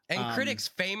audience. And critics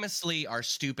famously are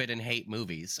stupid and hate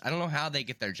movies. I don't know how they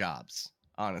get their jobs,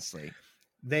 honestly.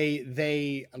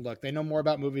 They look, they know more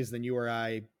about movies than you or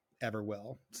I ever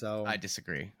will. So I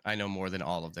disagree. I know more than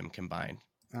all of them combined.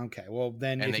 Okay, well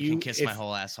then, and they can kiss my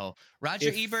whole asshole.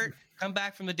 Roger Ebert, come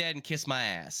back from the dead and kiss my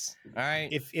ass. All right.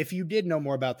 If you did know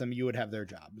more about them, you would have their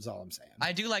job. Is all I'm saying.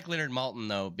 I do like Leonard Maltin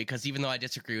though, because even though I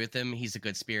disagree with him, he's a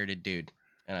good spirited dude,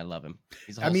 and I love him.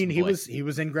 He's a wholesome boy. He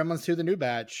was in Gremlins 2: The New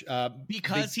Batch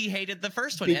because he hated the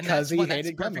first one. Because and he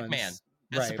hated perfect Gremlins. Man.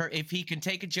 If he can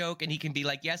take a joke and he can be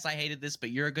like, yes, I hated this,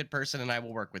 but you're a good person and I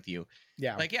will work with you.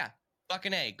 Yeah. Like, yeah,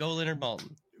 fucking A, go Leonard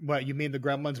Maltin. What, you mean the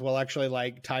Gremlins will actually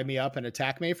like tie me up and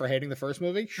attack me for hating the first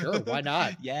movie? Sure, why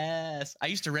not? Yes. I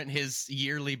used to rent his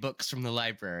yearly books from the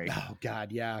library. Oh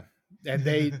God, yeah. And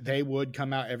they would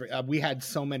come out every we had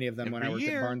so many of them when I worked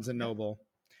at Barnes and Noble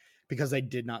because they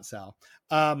did not sell.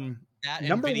 That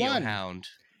number and Video one. Hound.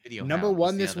 Number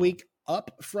one this week,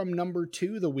 up from number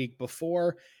 2 the week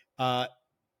before.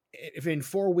 If in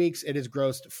 4 weeks it has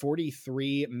grossed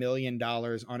 $43 million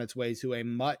on its way to a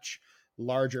much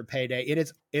larger payday. It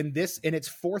is in its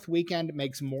 4th weekend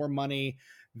makes more money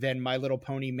than My Little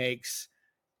Pony makes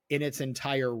in its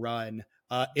entire run.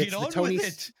 It's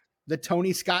the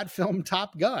Tony Scott film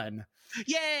Top Gun.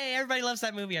 Yay! Everybody loves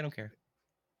that movie. I don't care.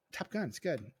 Top Gun's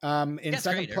good. In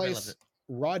second place,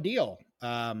 Raw Deal.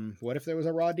 What if there was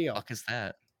a Raw Deal? What the fuck is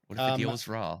that? What if the deal was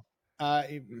raw? What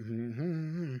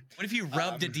if you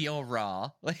rubbed a deal raw?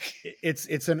 Like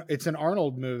it's an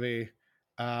Arnold movie.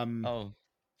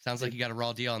 Sounds like you got a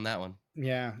raw deal on that one.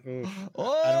 Yeah.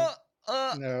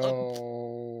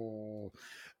 No.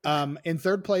 In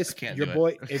third place, your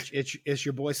boy, it's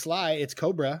your boy Sly. It's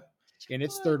Cobra in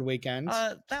its 3rd weekend.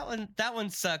 That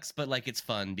one sucks, but like it's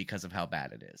fun because of how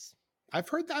bad it is. I've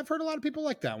heard a lot of people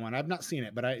like that one. I've not seen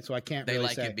it, but I can't. They really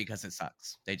like say. It because it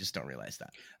sucks. They just don't realize that.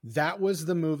 That was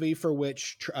the movie for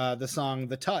which the song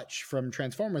 "The Touch" from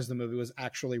Transformers the movie was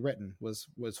actually written. Was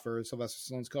for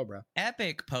Sylvester Stallone's Cobra.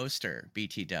 Epic poster,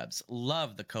 BT Dubs.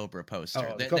 Love the Cobra poster.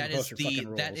 Oh,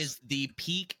 that is the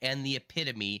peak and the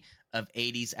epitome of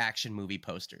 80s action movie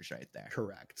posters right there.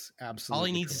 Correct. Absolutely. All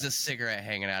he needs is a cigarette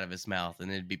hanging out of his mouth,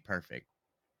 and it'd be perfect.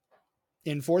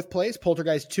 In 4th place,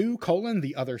 Poltergeist 2: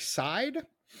 The Other Side.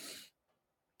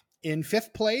 In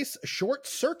 5th place, Short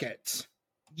Circuit.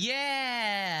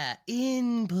 Yeah,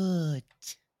 input.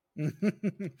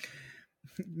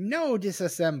 No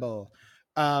disassemble.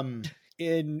 In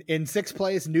In sixth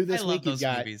place, new this week, you've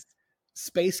got movies.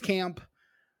 Space Camp.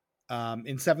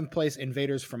 In seventh place,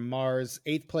 Invaders from Mars.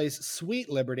 Eighth place, Sweet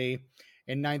Liberty.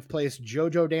 In ninth place,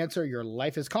 JoJo Dancer, Your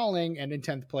Life is Calling. And in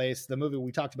 10th place, the movie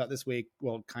we talked about this week,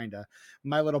 well, kind of,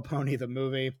 My Little Pony, the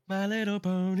movie. My Little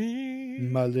Pony.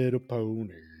 My Little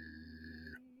Pony.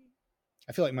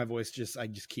 I feel like my voice I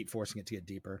just keep forcing it to get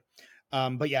deeper.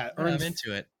 But yeah, I'm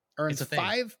into it. Earns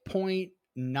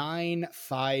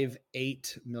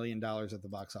 $5.958 million at the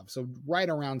box office. So right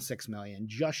around 6 million,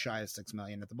 just shy of 6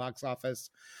 million at the box office.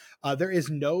 There is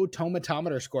no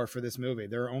tomatometer score for this movie.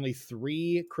 There are only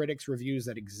 3 critics reviews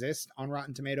that exist on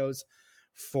Rotten Tomatoes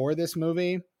for this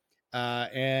movie.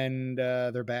 And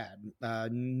they're bad.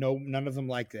 None of them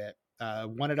like it.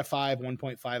 1 out of 5,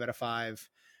 1.5 out of 5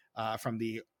 from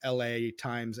the LA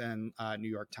Times and New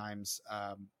York Times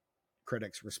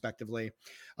critics respectively.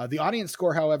 The audience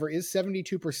score, however, is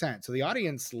 72%. So the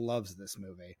audience loves this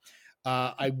movie.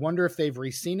 I wonder if they've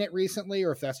re-seen it recently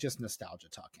or if that's just nostalgia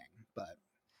talking. But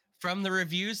from the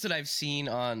reviews that I've seen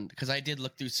on, because I did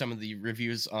look through some of the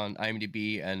reviews on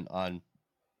IMDb and on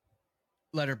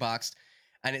Letterboxd,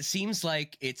 and it seems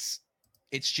like it's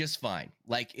just fine.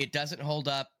 Like, it doesn't hold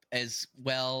up as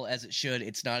well as it should.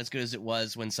 It's not as good as it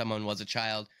was when someone was a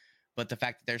child, but the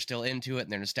fact that they're still into it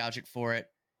and they're nostalgic for it,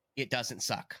 it doesn't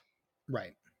suck.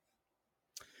 Right.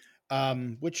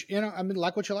 Which, I mean,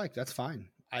 like what you like. That's fine.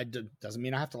 Doesn't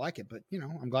mean I have to like it, but,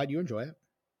 I'm glad you enjoy it.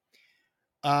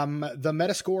 The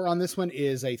Metascore on this one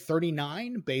is a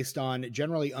 39 based on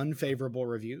generally unfavorable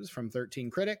reviews from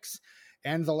 13 critics.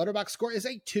 And the Letterboxd score is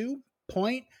a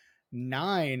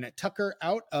 2.9. Tucker,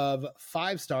 out of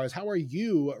 5 stars, how are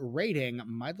you rating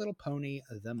My Little Pony,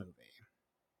 the movie?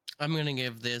 I'm going to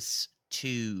give this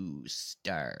 2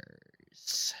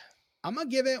 stars. I'm going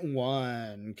to give it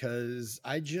 1 because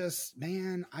I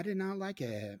did not like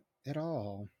it at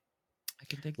all. I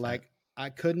can dig that. I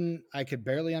could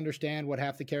barely understand what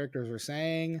half the characters were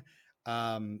saying.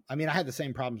 I mean, I had the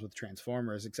same problems with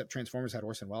Transformers, except Transformers had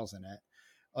Orson Welles in it.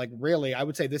 Like, really, I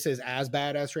would say this is as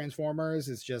bad as Transformers.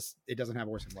 It's just, it doesn't have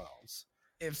Orson Welles.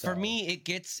 For me, it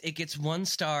gets 1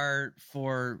 star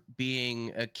for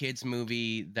being a kid's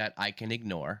movie that I can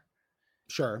ignore.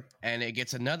 Sure. And it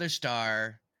gets another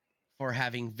star for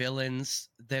having villains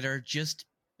that are just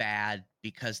bad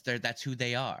because that's who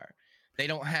they are. They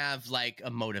don't have like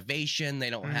a motivation. They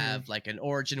don't have like an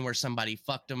origin where somebody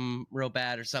fucked them real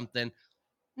bad or something.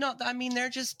 No, I mean, they're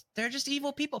just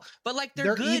evil people, but like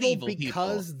they're good evil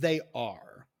because people. They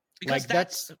are. Because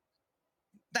that's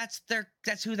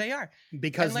who they are.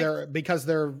 Because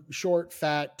they're short,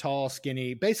 fat, tall,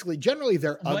 skinny. Basically, generally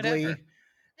they're ugly.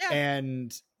 Yeah.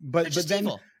 And but then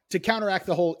evil. To counteract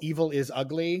the whole evil is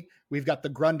ugly, we've got the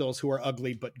Grundles who are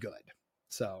ugly but good.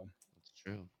 So it's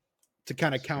true. To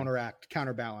kind of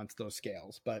counterbalance those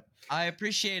scales. But I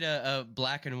appreciate a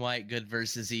black and white good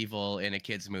versus evil in a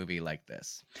kid's movie like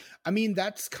this. I mean,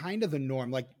 that's kind of the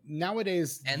norm. Like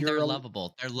nowadays, and they're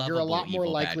lovable. They're lovable. You're a lot more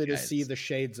likely to see the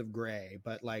shades of gray.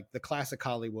 But like the classic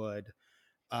Hollywood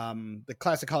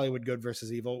good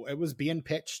versus evil, it was being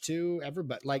pitched to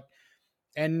everybody. Like,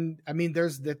 and I mean,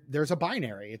 there's a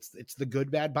binary. It's the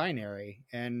good bad binary,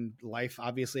 and life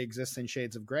obviously exists in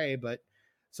shades of gray, but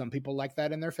some people like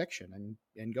that in their fiction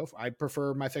and go for it. I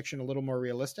prefer my fiction a little more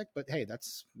realistic, but hey,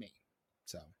 that's me.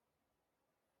 So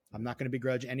I'm not going to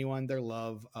begrudge anyone their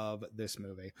love of this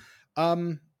movie.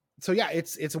 So yeah,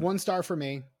 it's a 1 star for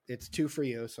me. It's 2 for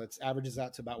you. So it averages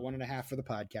out to about 1.5 for the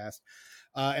podcast.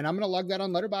 And I'm going to log that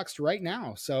on Letterboxd right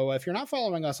now. So if you're not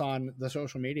following us on the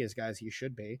social medias, guys, you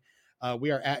should be.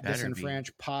 We are at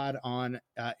Disenfranch Pod on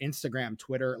Instagram,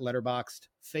 Twitter, Letterboxd,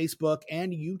 Facebook,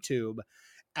 and YouTube.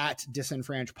 At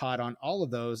Disenfranch Pod on all of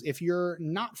those. If you're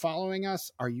not following us,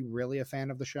 are you really a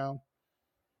fan of the show?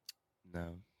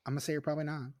 No. I'm gonna say you're probably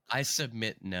not. I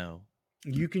submit no.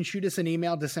 You can shoot us an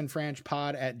email,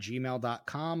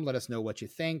 disenfranchpod@gmail.com. Let us know what you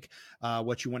think,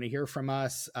 what you want to hear from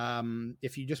us.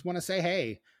 If you just want to say,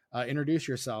 hey, introduce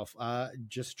yourself,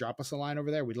 just drop us a line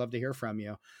over there. We'd love to hear from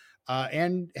you.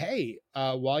 And hey,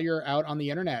 while you're out on the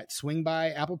internet, swing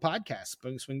by Apple Podcasts,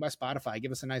 swing by Spotify,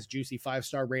 give us a nice juicy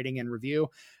 5-star rating and review.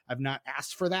 I've not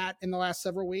asked for that in the last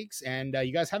several weeks, and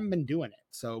you guys haven't been doing it,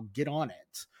 so get on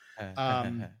it.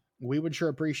 We would sure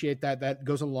appreciate that. That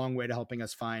goes a long way to helping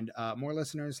us find more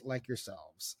listeners like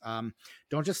yourselves.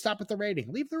 Don't just stop at the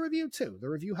rating. Leave the review too. The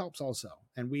review helps also,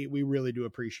 and we really do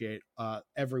appreciate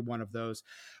every one of those.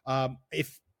 In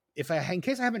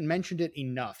case I haven't mentioned it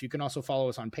enough, you can also follow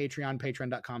us on Patreon,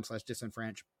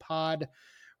 patreon.com/disenfranchpod,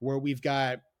 where we've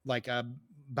got like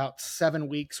about 7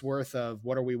 weeks worth of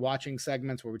what are we watching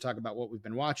segments where we talk about what we've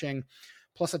been watching,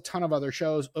 plus a ton of other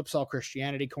shows. Oops All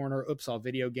Christianity Corner, Oops All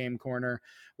Video Game Corner,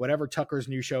 whatever Tucker's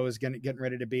new show is getting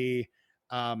ready to be.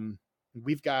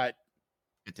 We've got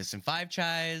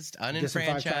Disenfranchised,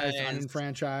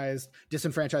 unenfranchised,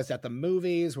 Disenfranchised at the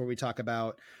Movies, where we talk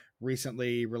about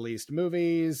recently released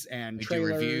movies and trailers.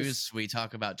 Do reviews. We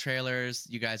talk about trailers.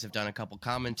 You guys have done a couple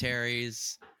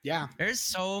commentaries. Yeah. There's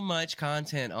so much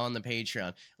content on the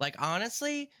Patreon. Like,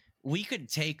 honestly, we could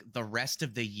take the rest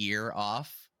of the year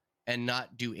off and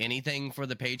not do anything for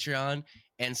the Patreon,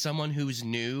 and someone who's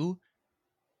new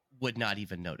would not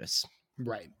even notice.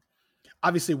 Right.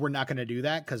 Obviously, we're not going to do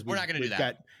that because we're not going to do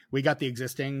that. We got the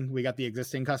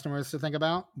existing customers to think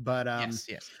about. But yes.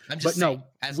 I'm just saying,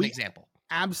 as an example.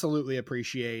 Absolutely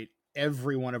appreciate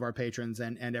every one of our patrons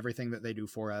and everything that they do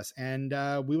for us. And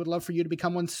we would love for you to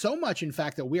become one so much, in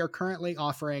fact, that we are currently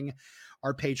offering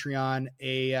our Patreon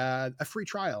a free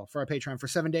trial for our Patreon for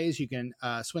 7 days. You can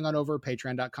swing on over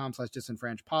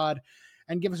patreon.com/disenfranchpod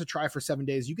and give us a try for 7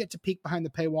 days. You get to peek behind the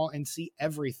paywall and see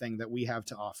everything that we have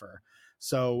to offer.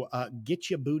 So get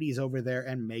your booties over there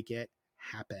and make it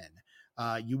happen.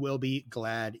 You will be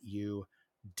glad you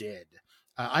did.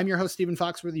 I'm your host, Stephen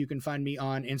Foxworthy. You can find me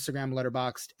on Instagram,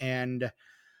 Letterboxd, and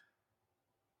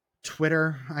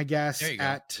Twitter, I guess,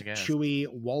 at Chewy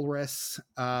Walrus.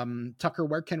 Tucker,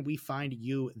 where can we find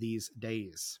you these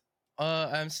days?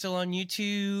 I'm still on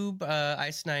YouTube,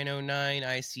 Ice909,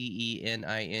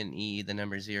 ICENINE, the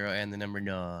number 0 and the number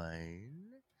 9.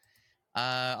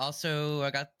 Also,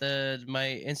 I got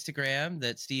my Instagram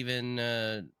that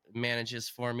Steven manages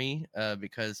for me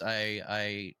because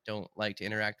I don't like to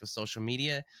interact with social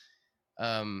media.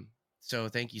 So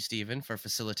thank you, Steven, for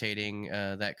facilitating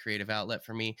that creative outlet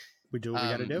for me. We do what we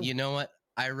got to do. You know what?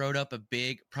 I wrote up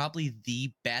probably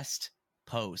the best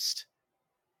post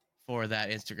for that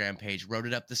Instagram page. Wrote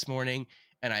it up this morning,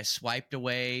 and I swiped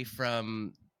away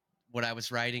from what I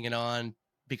was writing it on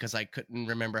because I couldn't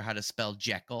remember how to spell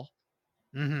Jekyll.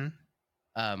 Mm-hmm.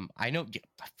 I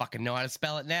fucking know how to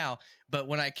spell it now, but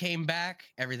when I came back,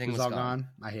 everything was all gone.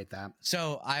 I hate that.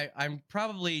 So I'm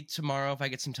probably tomorrow, if I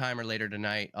get some time, or later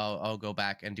tonight, I'll go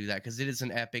back and do that because it is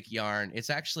an epic yarn. It's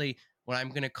actually what I'm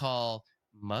gonna call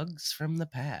mugs from the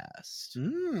past,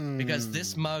 because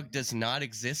this mug does not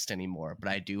exist anymore, but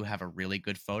I do have a really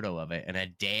good photo of it and a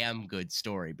damn good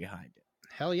story behind it.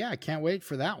 Hell yeah, I can't wait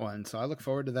for that one. So I look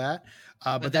forward to that.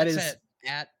 But that is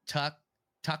at Tuck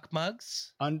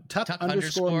Mugs on Tuck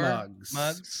 _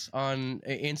 mugs on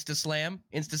Instascam,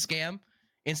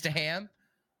 Instaham,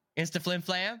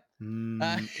 Instaflimflam.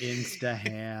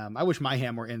 Instaham. I wish my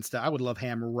ham were Insta. I would love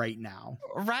ham right now.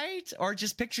 Right? Or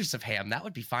just pictures of ham. That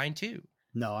would be fine too.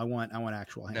 No, I want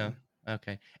actual ham. No.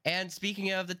 Okay. And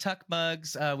speaking of the Tuck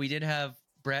mugs, we did have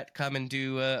Brett come and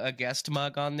do a guest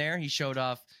mug on there. He showed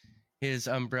off his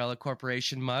Umbrella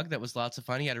Corporation mug. That was lots of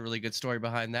fun. He had a really good story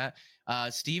behind that.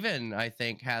 Steven, I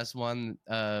think, has one,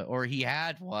 or he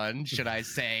had one, should I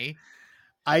say.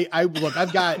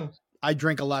 I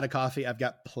drink a lot of coffee. I've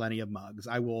got plenty of mugs.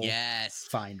 I will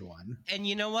find one. And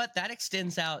you know what? That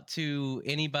extends out to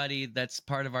anybody that's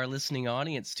part of our listening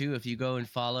audience too. If you go and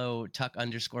follow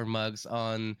Tuck_mugs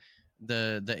on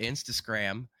the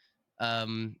Instagram,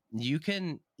 you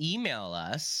can email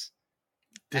us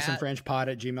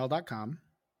disenfranchpod@gmail.com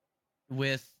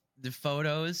with the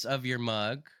photos of your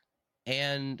mug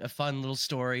and a fun little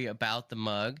story about the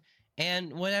mug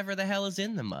and whatever the hell is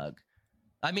in the mug.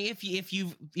 I mean, if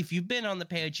you've been on the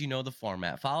page, you know the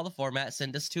format. Follow the format.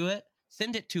 Send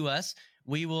it to us.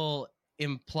 We will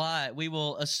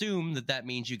assume that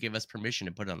means you give us permission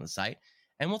to put it on the site,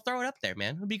 and we'll throw it up there,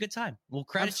 man. It'll be a good time. We'll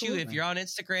credit you if you're on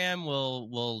Instagram.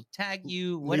 We'll tag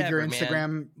you. Whatever, leave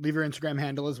your Instagram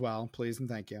handle as well, please and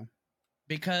thank you.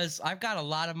 Because I've got a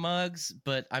lot of mugs,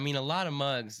 but I mean, a lot of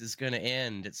mugs is going to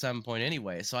end at some point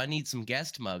anyway. So I need some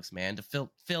guest mugs, man, to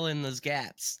fill in those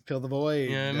gaps, fill the void.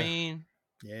 You know what I mean?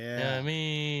 Yeah. You know what I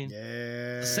mean?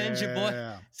 Yeah.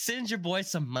 Send your boy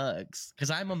some mugs, because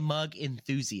I'm a mug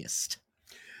enthusiast.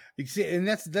 You see, and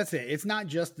that's it. It's not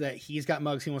just that he's got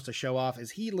mugs he wants to show off,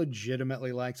 is he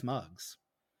legitimately likes mugs.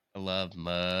 I love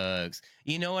mugs.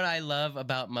 You know what I love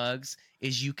about mugs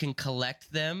is you can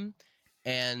collect them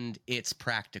and it's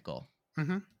practical.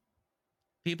 Mm-hmm.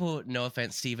 People, no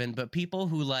offense, Steven, but people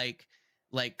who like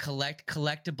collect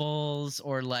collectibles,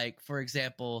 or like, for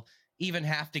example, even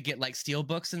have to get like steel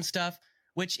books and stuff,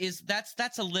 which is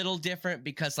that's a little different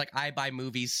because like I buy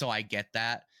movies, so I get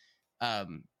that.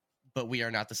 But we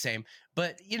are not the same.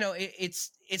 But you know,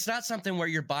 it's not something where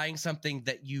you're buying something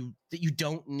that you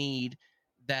don't need,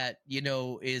 that you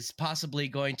know is possibly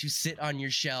going to sit on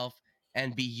your shelf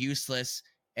and be useless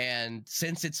And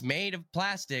since it's made of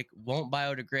plastic, won't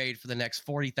biodegrade for the next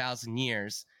 40,000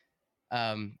 years.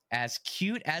 As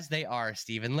cute as they are,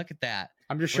 Steven, look at that.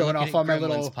 I'm just showing off all my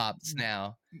little pops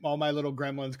now. All my little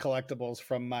Gremlins collectibles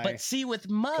from my. But see, with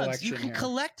mugs, you can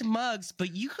collect mugs,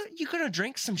 but you're gonna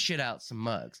drink some shit out some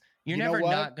mugs. You're never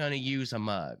not gonna use a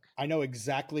mug. I know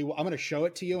exactly what I'm gonna show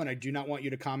it to you, and I do not want you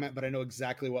to comment, but I know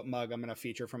exactly what mug I'm gonna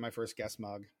feature for my first guest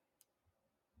mug.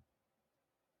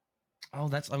 Oh, I'm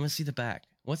gonna see the back.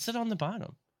 What's it on the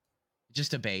bottom?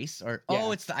 Just a base, or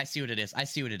it's I see what it is.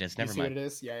 Never mind. See what it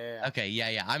is? Yeah. Okay,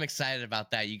 yeah. I'm excited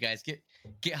about that. You guys get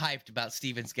hyped about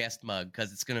Steven's guest mug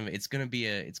because it's gonna be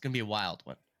a wild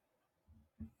one.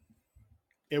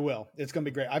 It will. It's gonna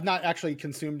be great. I've not actually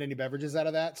consumed any beverages out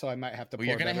of that, so I might have to. Well,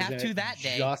 you're gonna have to that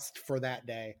day, just for that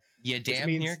day. You damn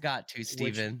near got to,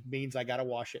 Steven. Which means I gotta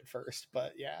wash it first,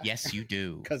 but yeah. Yes, you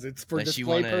do. Because it's for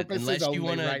display purposes unless you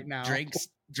only right now.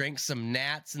 Drink some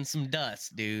gnats and some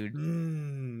dust, dude.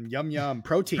 Yum.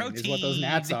 Protein is what those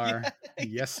gnats are.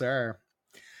 Yes, sir.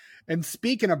 And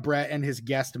speaking of Brett and his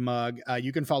guest mug,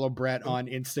 you can follow Brett on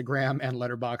Instagram and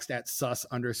Letterboxd at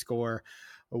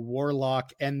sus_warlock.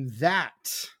 And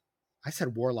that, I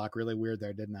said warlock really weird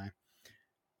there, didn't I?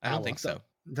 I don't think so.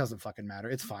 It doesn't fucking matter.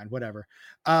 It's fine. Whatever.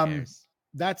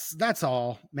 That's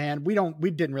all, man.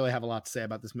 We didn't really have a lot to say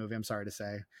about this movie. I'm sorry to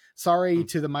say. Sorry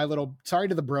to the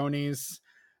bronies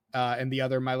and the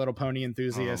other My Little Pony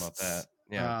enthusiasts. About that.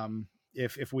 Yeah.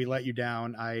 If we let you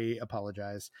down, I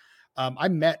apologize. I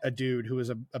met a dude who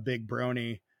was a big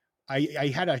brony.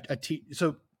 I had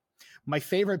so my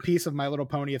favorite piece of My Little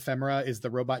Pony ephemera is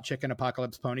the Robot Chicken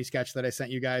Apocalypse Pony sketch that I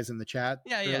sent you guys in the chat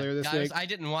earlier this week. I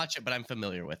didn't watch it, but I'm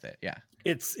familiar with it. Yeah.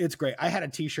 It's great. I had a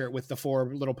t-shirt with the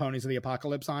 4 little ponies of the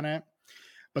apocalypse on it,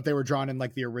 but they were drawn in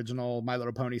like the original My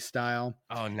Little Pony style.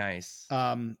 Oh, nice.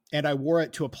 And I wore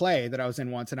it to a play that I was in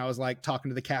once, and I was like talking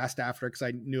to the cast after because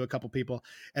I knew a couple people,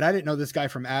 and I didn't know this guy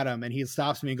from Adam, and he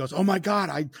stops me and goes, "Oh my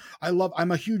God,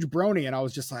 I'm a huge brony." And I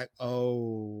was just like,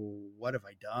 "Oh, what have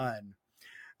I done?"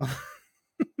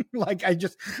 Like I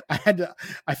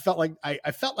felt like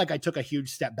I took a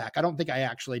huge step back. I don't think I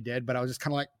actually did, but I was just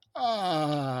kind of like,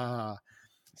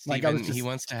 Steven, like he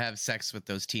wants to have sex with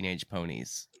those teenage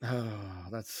ponies. Oh,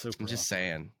 that's super. I'm just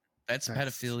saying. That's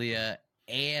pedophilia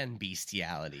and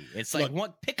bestiality. It's like,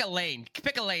 pick a lane,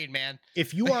 man.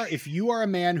 If you are a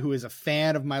man who is a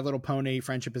fan of My Little Pony,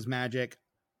 Friendship is Magic,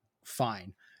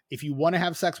 fine. If you want to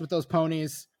have sex with those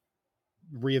ponies,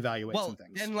 reevaluate some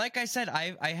things. And like I said,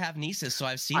 I have nieces, so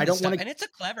I've seen this stuff, and it's a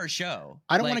clever show.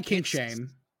 I don't want to kink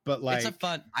shame, but like it's a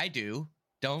fun. I do.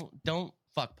 Don't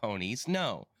fuck ponies.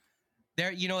 No.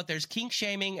 There, you know what? There's kink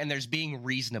shaming and there's being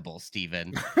reasonable,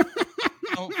 Steven.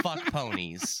 Don't fuck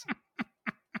ponies.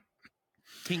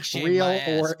 Kink shame real my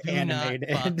ass. Or Do animated.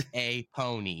 not fuck a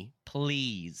pony,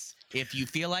 please. If you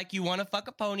feel like you want to fuck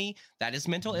a pony, that is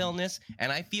mental illness,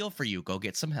 and I feel for you. Go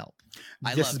get some help.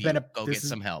 Go get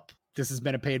some help. This has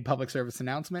been a paid public service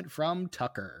announcement from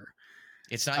Tucker.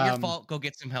 It's not your fault. Go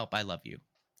get some help. I love you.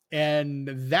 And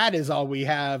that is all we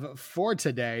have for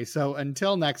today. So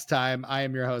until next time, I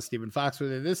am your host, Stephen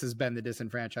Foxworthy. This has been the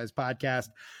Disenfranchised Podcast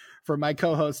for my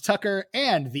co-host Tucker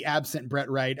and the absent Brett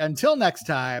Wright. Until next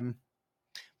time,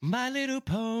 My Little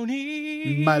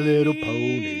Pony. My Little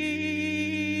Pony.